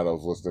Joel Klatt, I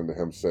was listening to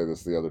him say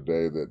this the other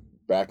day, that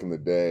back in the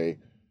day,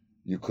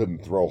 you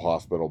couldn't throw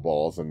hospital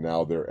balls, and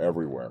now they're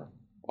everywhere.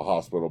 A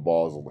hospital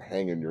ball is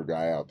hanging your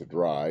guy out to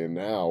dry, and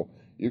now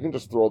you can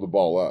just throw the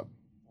ball up,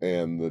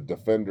 and the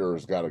defender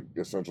has got to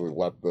essentially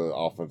let the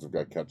offensive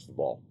guy catch the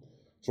ball.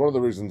 It's one of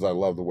the reasons I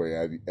love the way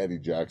Eddie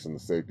Jackson, the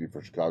safety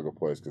for Chicago,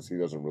 plays, because he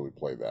doesn't really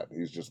play that.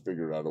 He's just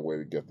figured out a way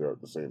to get there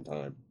at the same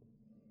time.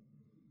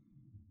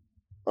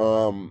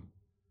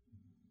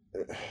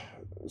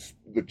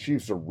 The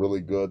Chiefs are really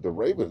good. The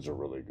Ravens are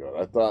really good.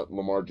 I thought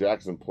Lamar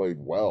Jackson played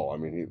well. I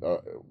mean, he,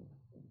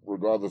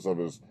 regardless of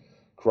his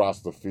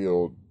cross the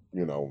field,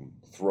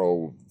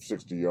 throw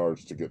 60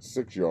 yards to get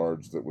 6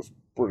 yards, that was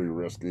pretty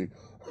risky.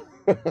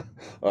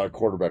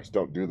 Quarterbacks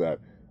don't do that.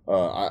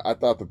 I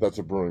thought that's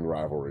a brewing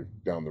rivalry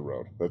down the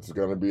road. That's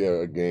going to be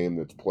a game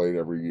that's played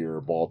every year.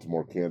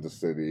 Baltimore, Kansas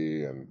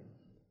City, and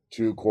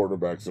two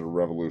quarterbacks that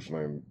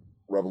are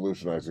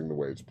revolutionizing the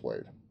way it's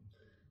played.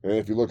 And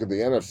if you look at the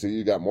NFC,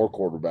 you got more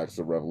quarterbacks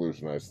that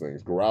revolutionize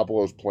things.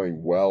 Garoppolo's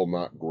playing well,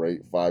 not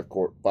great. 5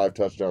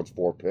 touchdowns,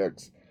 4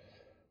 picks.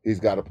 He's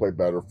got to play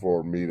better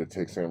for me to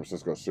take San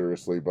Francisco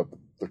seriously. But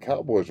the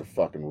Cowboys are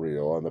fucking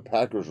real, and the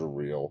Packers are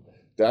real.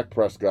 Dak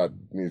Prescott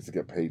needs to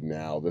get paid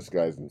now. This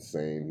guy's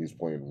insane. He's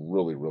playing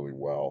really, really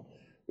well.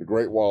 The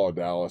Great Wall of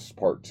Dallas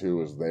Part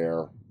 2 is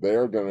there.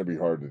 They're going to be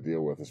hard to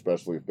deal with,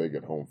 especially if they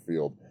get home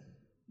field.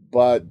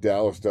 But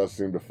Dallas does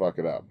seem to fuck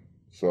it up.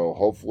 So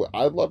hopefully,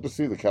 I'd love to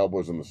see the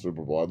Cowboys in the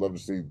Super Bowl. I'd love to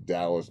see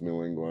Dallas,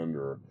 New England,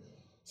 or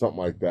something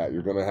like that.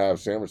 You're going to have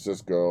San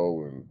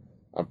Francisco, and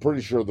I'm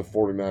pretty sure the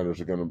 49ers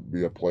are going to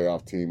be a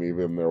playoff team,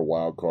 even if they're a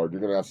wild card.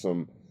 You're going to have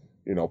some,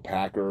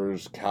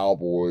 Packers,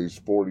 Cowboys,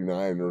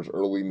 49ers,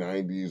 early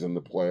 90s in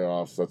the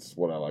playoffs. That's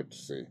what I like to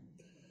see.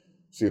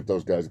 See if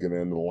those guys get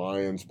in. The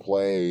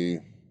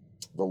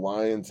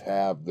Lions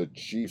have the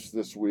Chiefs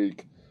this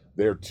week.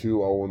 They're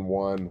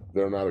 2-0-1.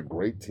 They're not a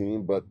great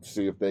team, but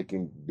see if they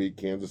can beat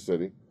Kansas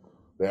City.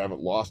 They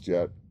haven't lost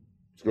yet.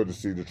 It's good to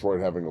see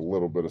Detroit having a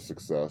little bit of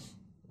success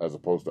as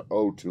opposed to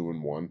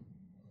 0-2-1.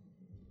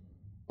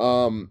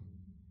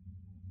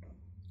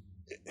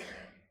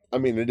 I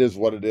mean, it is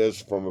what it is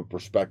from a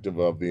perspective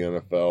of the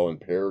NFL and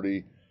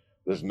parity.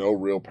 There's no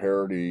real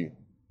parity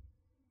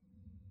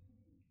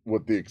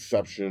with the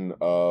exception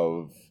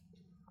of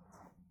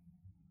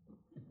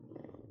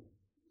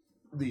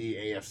the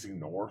AFC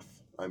North.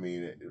 I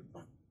mean,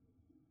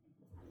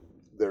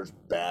 there's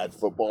bad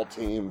football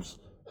teams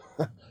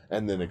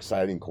and then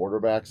exciting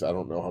quarterbacks. I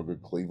don't know how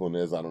good Cleveland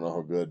is. I don't know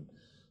how good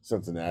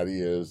Cincinnati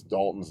is.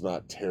 Dalton's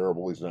not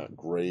terrible. He's not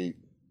great.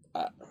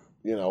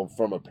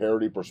 From a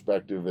parity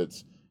perspective,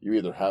 it's you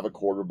either have a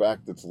quarterback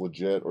that's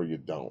legit or you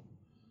don't.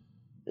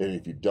 And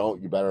if you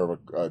don't, you better have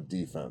a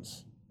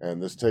defense. And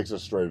this takes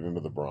us straight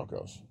into the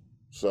Broncos.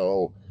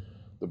 So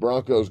the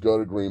Broncos go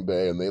to Green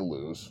Bay and they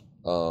lose.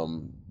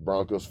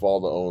 Broncos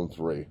fall to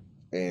 0-3.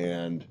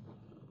 And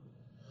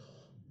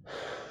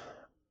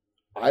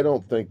I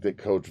don't think that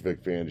Coach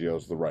Vic Fangio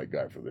is the right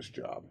guy for this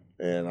job.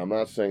 And I'm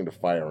not saying to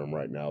fire him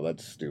right now.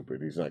 That's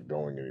stupid. He's not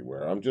going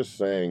anywhere. I'm just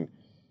saying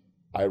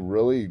I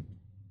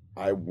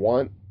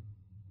want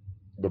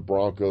the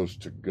Broncos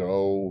to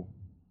go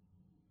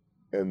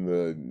in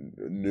the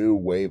new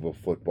wave of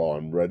football.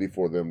 I'm ready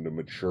for them to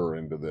mature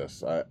into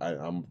this.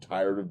 I'm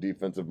tired of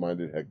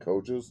defensive-minded head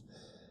coaches,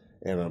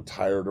 and I'm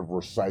tired of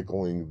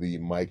recycling the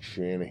Mike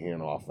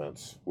Shanahan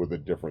offense with a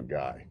different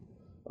guy.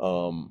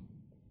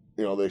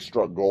 They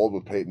struck gold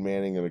with Peyton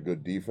Manning and a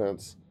good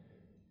defense,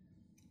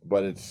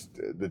 but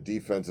the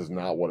defense is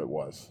not what it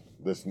was.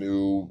 The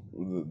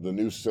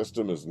new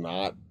system is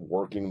not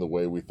working the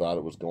way we thought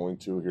it was going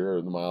to here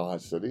in the Mile High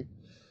City.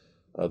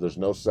 There's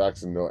no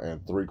sacks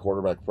and 3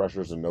 quarterback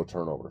pressures and no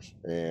turnovers.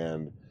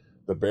 And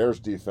the Bears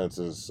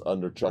defense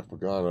under Chuck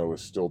Pagano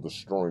is still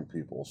destroying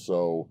people.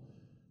 So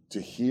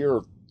to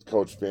hear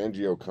Coach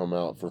Fangio come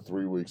out for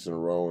 3 weeks in a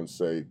row and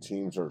say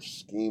teams are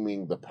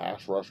scheming the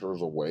pass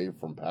rushers away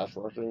from pass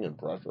rushing and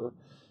pressure,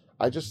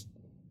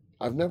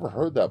 I've never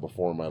heard that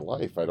before in my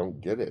life. I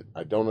don't get it.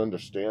 I don't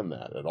understand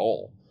that at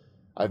all.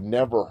 I've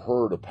never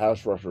heard a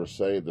pass rusher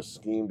say the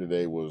scheme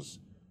today was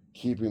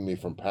keeping me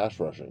from pass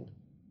rushing.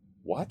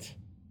 What?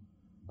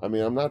 I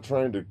mean, I'm not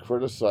trying to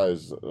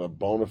criticize a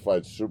bona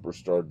fide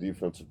superstar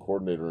defensive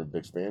coordinator in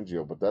Vic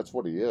Fangio, but that's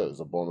what he is,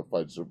 a bona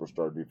fide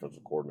superstar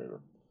defensive coordinator.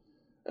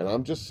 And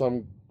I'm just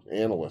some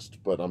analyst,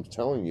 but I'm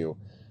telling you,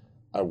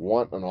 I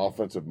want an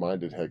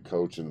offensive-minded head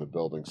coach in the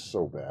building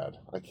so bad.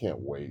 I can't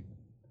wait.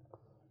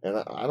 And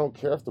I don't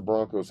care if the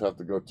Broncos have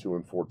to go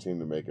 2-14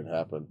 to make it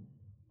happen.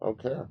 I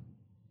don't care.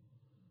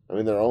 I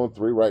mean, they're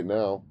 0-3 right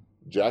now.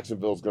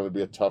 Jacksonville's going to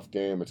be a tough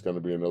game. It's going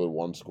to be another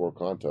one-score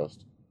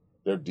contest.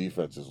 Their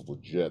defense is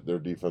legit. Their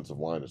defensive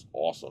line is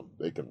awesome.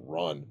 They can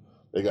run.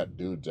 They got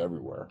dudes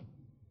everywhere.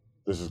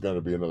 This is going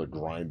to be another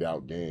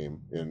grind-out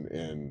game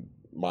in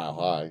Mile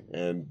High.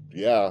 And,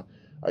 yeah,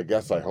 I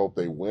guess I hope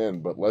they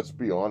win. But let's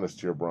be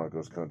honest here,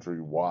 Broncos country.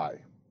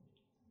 Why?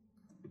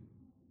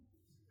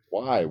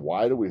 Why?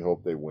 Why do we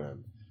hope they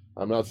win?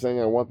 I'm not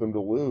saying I want them to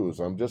lose.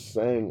 I'm just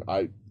saying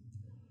I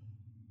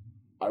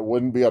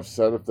wouldn't be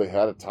upset if they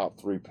had a top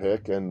 3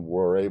 pick and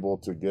were able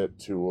to get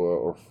Tua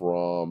or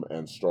from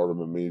and start them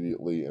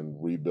immediately and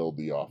rebuild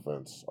the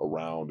offense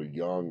around a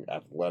young,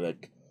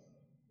 athletic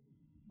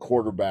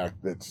quarterback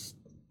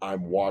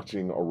I'm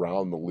watching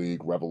around the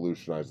league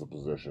revolutionize the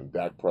position.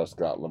 Dak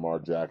Prescott, Lamar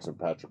Jackson,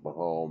 Patrick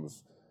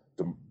Mahomes,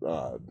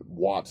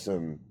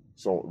 Watson,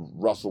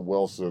 Russell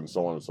Wilson,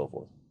 so on and so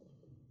forth.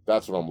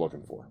 That's what I'm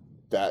looking for.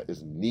 That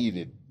is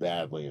needed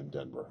badly in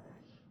Denver.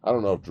 I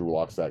don't know if Drew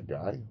Lock's that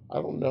guy.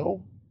 I don't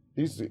know.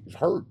 He's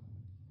hurt.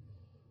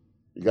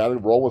 You got to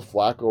roll with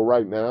Flacco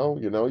right now.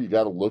 You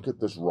got to look at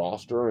this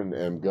roster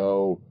and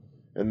go.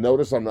 And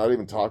notice I'm not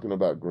even talking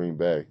about Green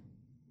Bay.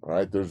 All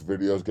right, there's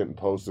videos getting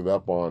posted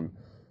up on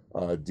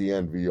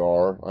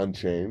DNVR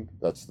Unchained.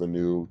 That's the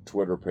new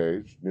Twitter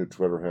page, new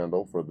Twitter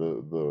handle for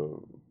the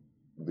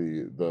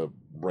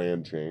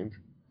brand change.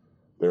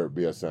 There at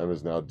BSN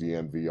is now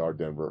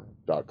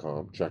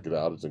DNVRdenver.com. Check it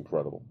out. It's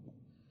incredible.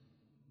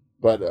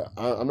 But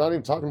I'm not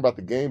even talking about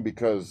the game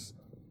because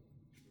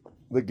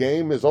the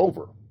game is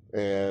over,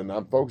 and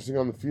I'm focusing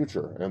on the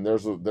future. And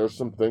there's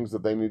some things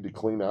that they need to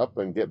clean up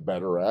and get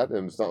better at.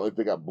 And it's not like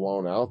they got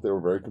blown out. They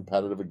were very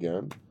competitive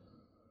again.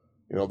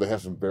 They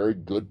have some very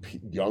good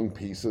young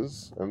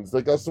pieces, and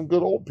they got some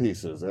good old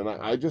pieces. And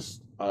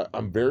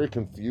I'm very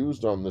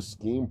confused on the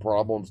scheme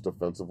problems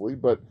defensively,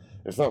 but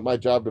it's not my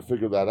job to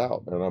figure that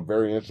out. And I'm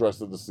very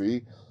interested to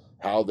see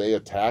how they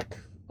attack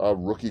a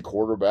rookie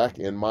quarterback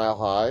in Mile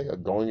High,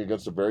 going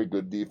against a very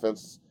good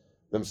defense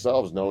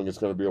themselves, knowing it's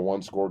going to be a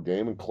one-score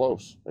game and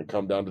close and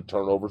come down to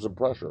turnovers and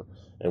pressure.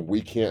 And we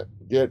can't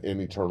get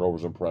any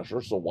turnovers and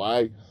pressure, so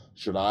why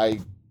should I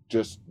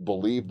just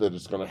believe that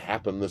it's going to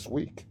happen this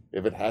week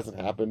if it hasn't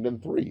happened in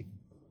 3?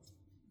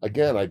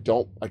 Again, I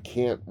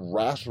can't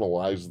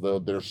rationalize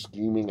they're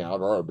scheming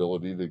out our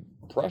ability to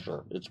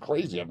pressure. It's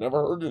crazy. I've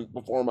never heard it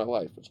before in my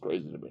life. It's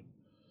crazy to me.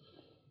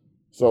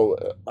 So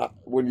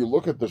when you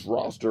look at this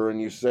roster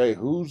and you say,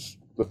 who's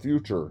the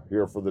future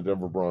here for the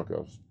Denver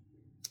Broncos?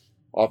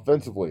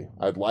 Offensively,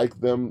 I'd like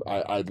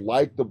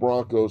the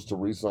Broncos to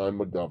re-sign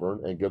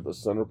McGovern and get the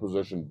center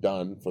position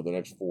done for the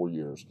next 4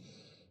 years.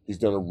 He's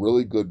done a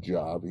really good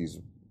job. He's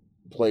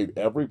played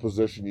every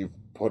position you've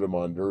put him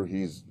under.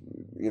 He's,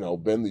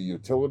 been the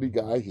utility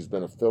guy. He's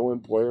been a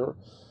fill-in player.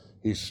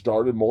 He's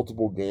started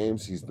multiple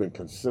games. He's been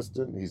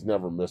consistent. He's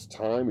never missed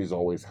time. He's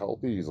always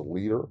healthy. He's a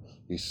leader.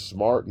 He's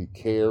smart. He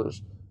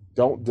cares.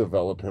 Don't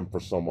develop him for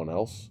someone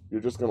else.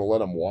 You're just going to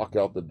let him walk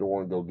out the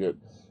door and go get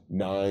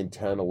 9,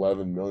 10,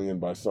 11 million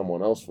by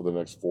someone else for the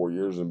next 4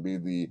 years and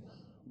be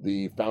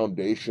the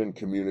foundation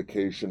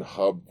communication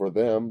hub for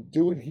them.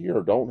 Do it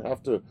here. Don't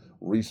have to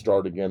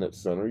restart again at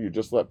center. You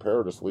just let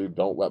Paradis leave.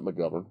 Don't let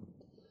McGovern.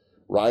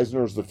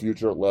 Reisner's the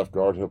future at left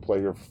guard. He'll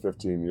play here for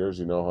 15 years.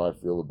 You know how I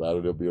feel about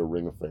it. He'll be a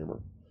Ring of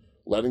Famer.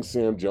 Letting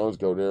Sam Jones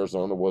go to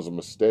Arizona was a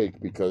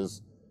mistake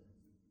because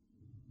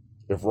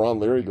if Ron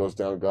Leary goes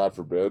down, God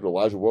forbid,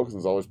 Elijah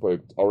Wilkinson's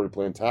already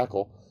playing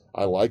tackle.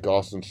 I like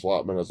Austin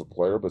Schlottman as a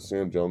player, but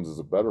Sam Jones is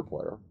a better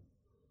player.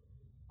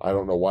 I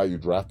don't know why you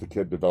draft the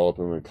kid, develop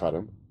him, and cut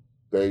him.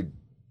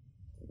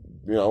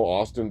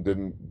 Austin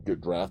didn't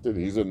get drafted.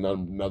 He's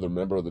another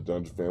member of the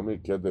Dunge family, a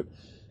kid that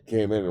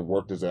came in and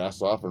worked his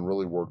ass off and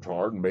really worked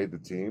hard and made the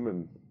team,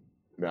 and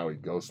now he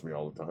ghosts me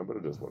all the time, but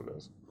it is what it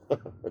is.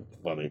 It's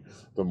funny.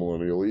 The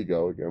millennial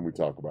ego, again, we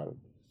talk about it.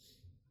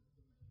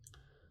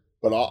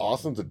 But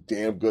Austin's a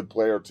damn good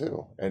player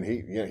too, and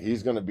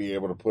he's going to be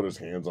able to put his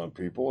hands on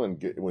people,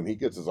 and when he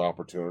gets his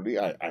opportunity,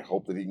 I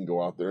hope that he can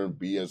go out there and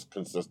be as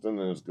consistent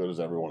and as good as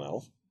everyone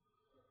else.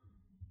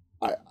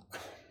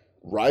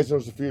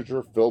 Reisner's the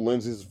future, Phil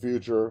Lindsay's the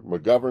future,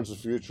 McGovern's the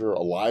future,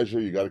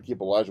 Elijah, you got to keep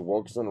Elijah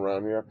Wilkinson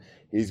around here.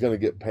 He's going to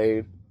get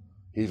paid.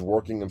 He's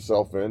working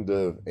himself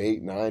into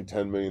 $8, $9,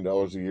 $10 million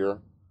a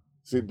year.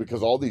 See,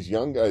 because all these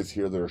young guys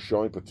here that are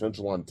showing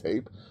potential on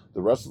tape,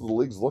 the rest of the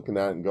league's looking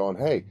at it and going,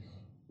 hey,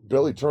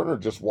 Billy Turner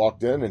just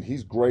walked in and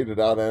he's graded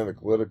out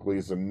analytically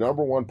as the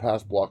number one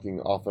pass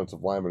blocking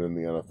offensive lineman in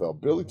the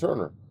NFL. Billy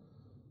Turner,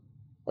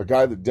 a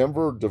guy that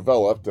Denver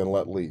developed and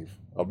let leave,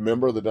 a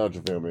member of the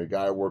Dungeon family, a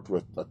guy I worked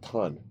with a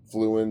ton,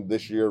 flew in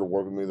this year to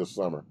work with me this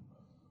summer.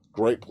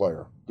 Great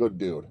player, good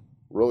dude,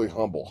 really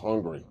humble,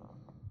 hungry.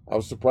 I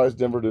was surprised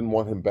Denver didn't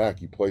want him back.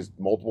 He plays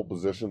multiple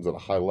positions at a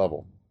high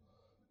level.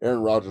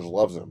 Aaron Rodgers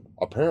loves him,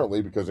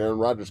 apparently, because Aaron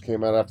Rodgers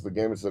came out after the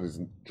game and said his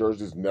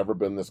jersey's never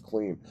been this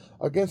clean.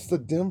 Against the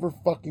Denver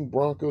fucking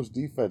Broncos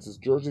defense, his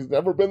jersey's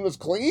never been this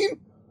clean?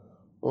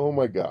 Oh,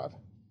 my God.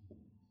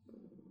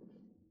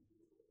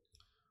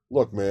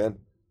 Look, man,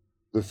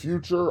 the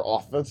future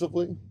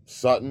offensively,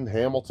 Sutton,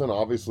 Hamilton,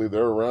 obviously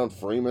they're around,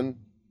 Freeman.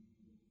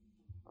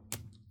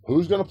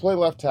 Who's going to play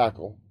left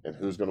tackle and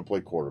who's going to play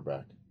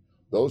quarterback?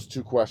 Those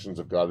two questions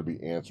have got to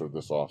be answered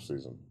this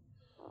offseason.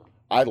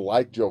 I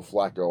like Joe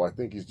Flacco. I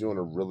think he's doing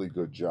a really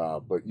good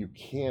job, but you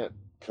can't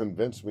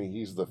convince me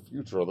he's the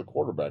future of the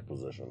quarterback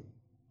position.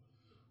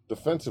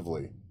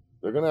 Defensively,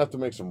 they're going to have to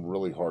make some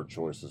really hard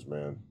choices,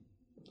 man.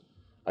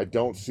 I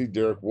don't see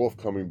Derek Wolfe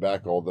coming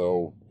back,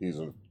 although he's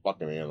a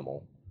fucking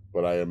animal,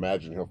 but I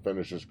imagine he'll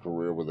finish his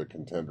career with a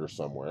contender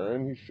somewhere,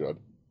 and he should.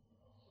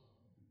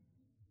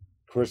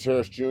 Chris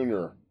Harris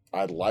Jr.,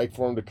 I'd like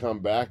for him to come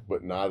back,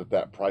 but not at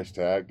that price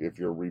tag if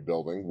you're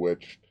rebuilding,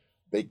 which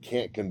they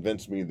can't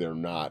convince me they're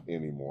not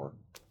anymore.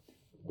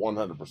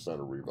 100%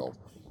 a rebuild.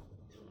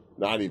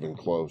 Not even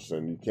close,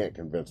 and you can't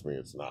convince me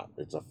it's not.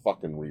 It's a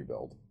fucking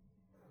rebuild.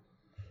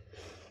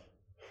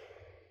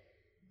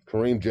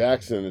 Kareem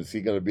Jackson, is he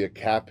going to be a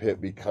cap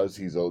hit because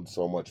he's owed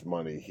so much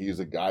money? He's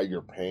a guy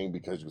you're paying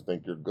because you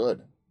think you're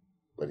good.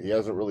 But he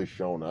hasn't really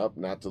shown up,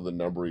 not to the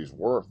number he's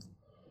worth.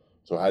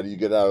 So how do you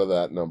get out of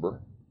that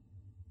number?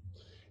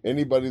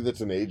 Anybody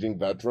that's an aging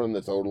veteran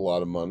that's owed a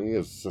lot of money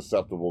is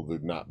susceptible to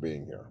not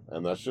being here.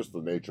 And that's just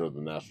the nature of the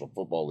National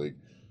Football League.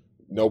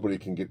 Nobody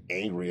can get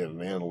angry at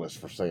an analyst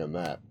for saying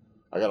that.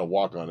 I got to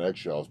walk on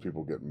eggshells.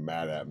 People get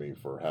mad at me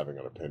for having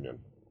an opinion.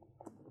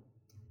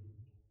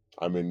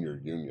 I'm in your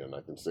union.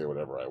 I can say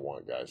whatever I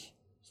want, guys.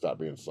 Stop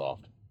being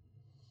soft.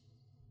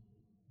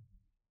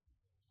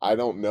 I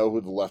don't know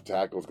who the left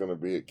tackle is going to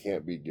be. It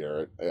can't be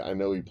Garrett. I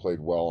know he played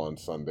well on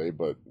Sunday,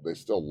 but they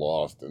still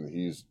lost, and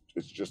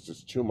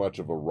it's too much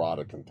of a rod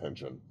of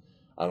contention.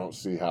 I don't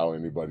see how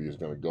anybody is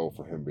going to go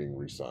for him being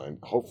re-signed.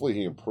 Hopefully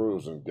he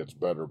improves and gets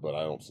better, but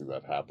I don't see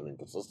that happening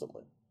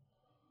consistently.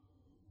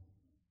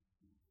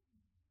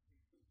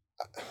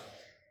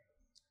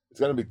 It's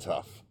going to be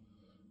tough.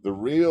 The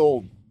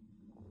real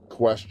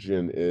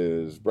question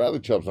is, Bradley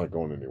Chubb's not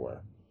going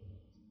anywhere.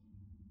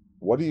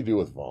 What do you do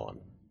with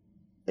Vaughn?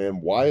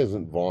 And why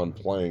isn't Vaughn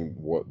playing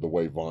the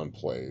way Vaughn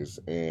plays?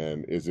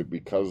 And is it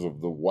because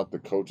of what the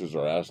coaches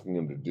are asking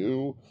him to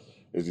do?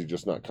 Is he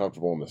just not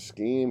comfortable in the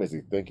scheme? Is he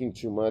thinking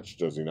too much?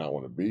 Does he not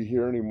want to be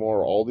here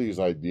anymore? All these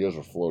ideas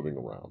are floating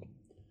around.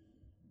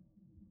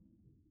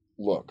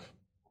 Look,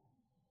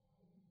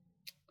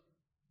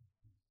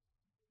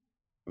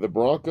 the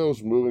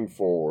Broncos moving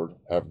forward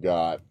have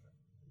got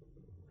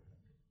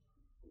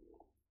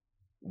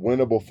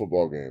winnable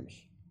football games.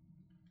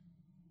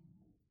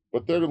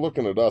 But they're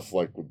looking at us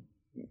like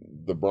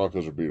the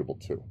Broncos are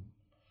beatable too.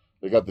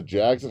 They got the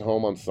Jags at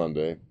home on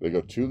Sunday. They go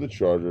to the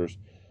Chargers,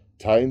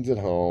 Titans at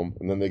home,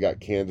 and then they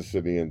got Kansas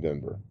City and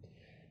Denver.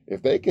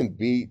 If they can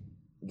beat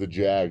the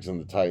Jags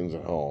and the Titans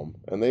at home,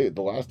 and the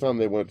last time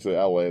they went to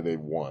LA, they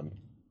won.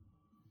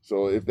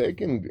 So if they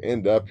can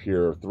end up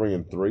here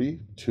 3-3,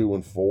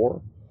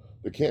 2-4,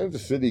 the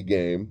Kansas City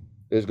game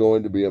is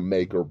going to be a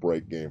make or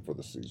break game for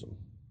the season.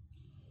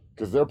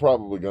 Because they're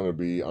probably going to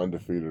be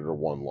undefeated or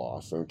one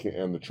loss. And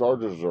the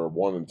Chargers are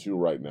 1-2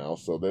 right now,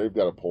 so they've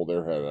got to pull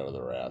their head out of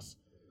their ass.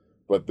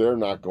 But they're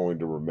not going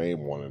to remain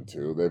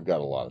 1-2. They've got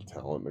a lot of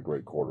talent and a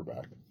great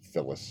quarterback.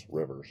 Phyllis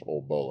Rivers,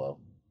 old Bolo.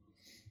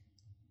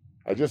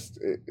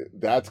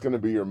 That's going to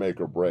be your make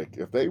or break.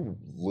 If they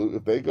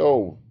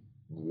go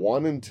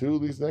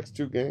 1-2 these next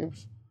two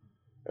games,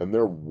 and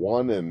they're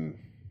 1-5,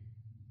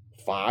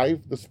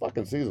 this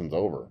fucking season's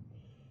over.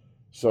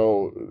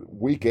 So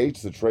week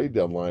 8's the trade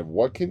deadline.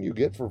 What can you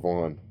get for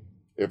Vaughn?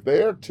 If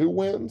they are 2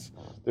 wins,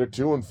 they're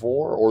 2-4,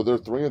 or they're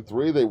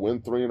 3-3, they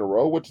win 3 in a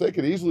row, which they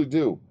could easily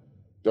do.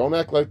 Don't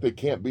act like they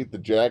can't beat the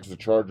Jags, the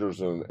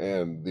Chargers,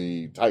 and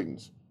the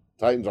Titans.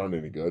 Titans aren't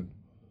any good.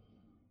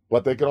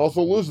 but they can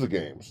also lose the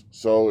games.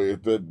 So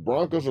if the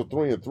Broncos are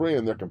 3-3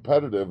 and they're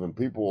competitive and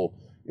people,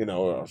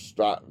 are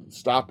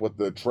stop with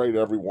the trade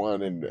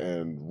everyone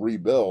and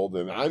rebuild,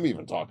 and I'm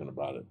even talking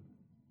about it,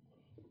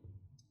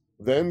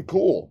 then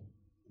cool.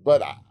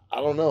 But I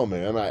don't know,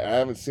 man. I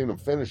haven't seen them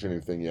finish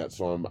anything yet,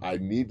 so I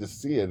need to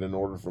see it in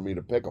order for me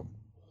to pick them,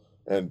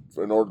 and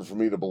in order for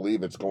me to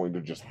believe it's going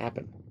to just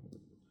happen.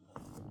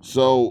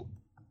 So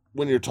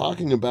when you're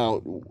talking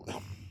about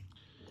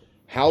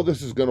how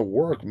this is going to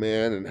work,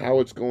 man, and how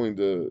it's going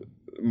to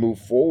move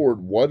forward,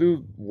 what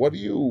do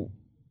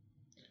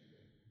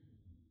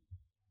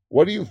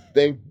you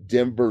think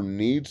Denver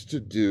needs to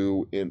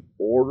do in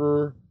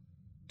order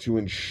to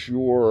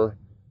ensure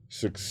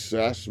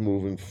success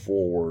moving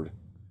forward?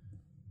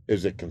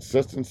 Is it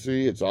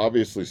consistency? It's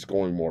obviously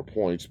scoring more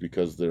points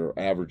because they're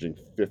averaging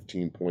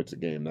 15 points a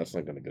game. That's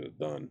not going to get it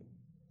done,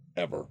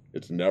 ever.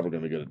 It's never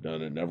going to get it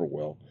done. It never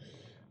will.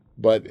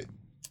 But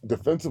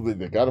defensively,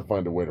 they got to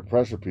find a way to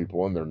pressure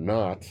people, and they're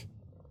not.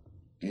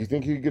 Do you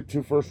think you could get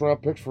 2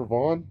 first-round picks for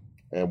Vaughn?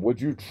 And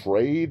would you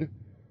trade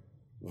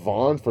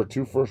Vaughn for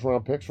 2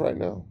 first-round picks right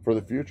now for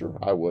the future?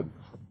 I would,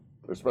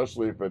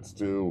 especially if it's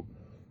to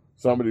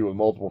somebody with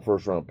multiple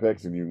first-round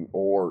picks, and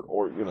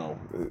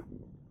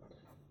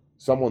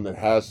someone that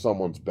has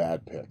someone's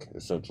bad pick,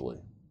 essentially.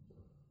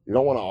 You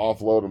don't want to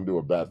offload them to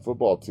a bad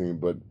football team,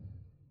 but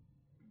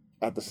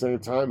at the same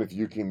time, if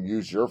you can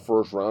use your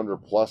first-rounder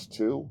plus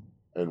 2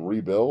 and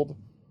rebuild,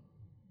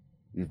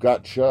 you've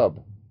got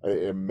Chubb.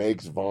 It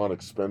makes Vaughn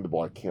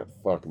expendable. I can't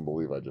fucking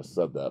believe I just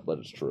said that, but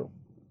it's true.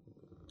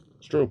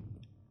 It's true.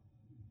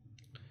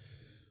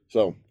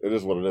 So, it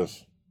is what it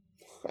is.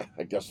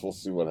 I guess we'll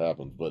see what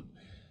happens, but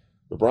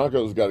the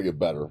Broncos got to get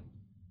better.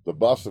 The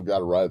Buffs have got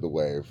to ride the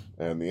wave,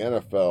 and the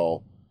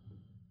NFL,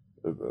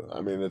 I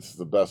mean, it's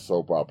the best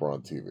soap opera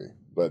on TV.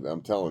 But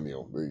I'm telling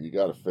you, you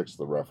got to fix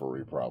the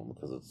referee problem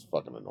because it's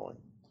fucking annoying.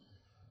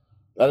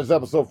 That is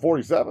episode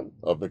 47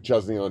 of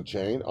McChesney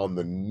Unchained on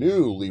the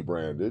newly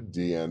branded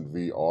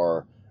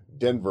DNVR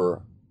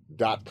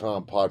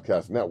Denver.com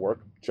podcast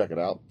network. Check it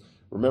out.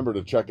 Remember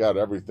to check out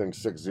everything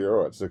 60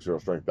 at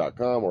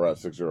 60strength.com or at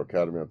 60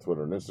 Academy on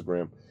Twitter and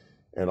Instagram.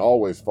 And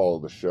always follow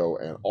the show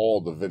and all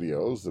the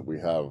videos that we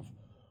have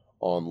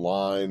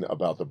online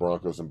about the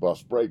Broncos and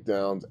Buffs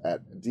breakdowns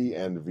at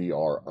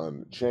DNVR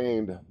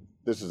Unchained.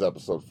 This is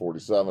episode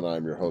 47.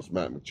 I'm your host,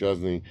 Matt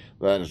McChesney.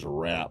 That is a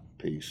wrap.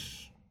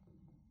 Peace.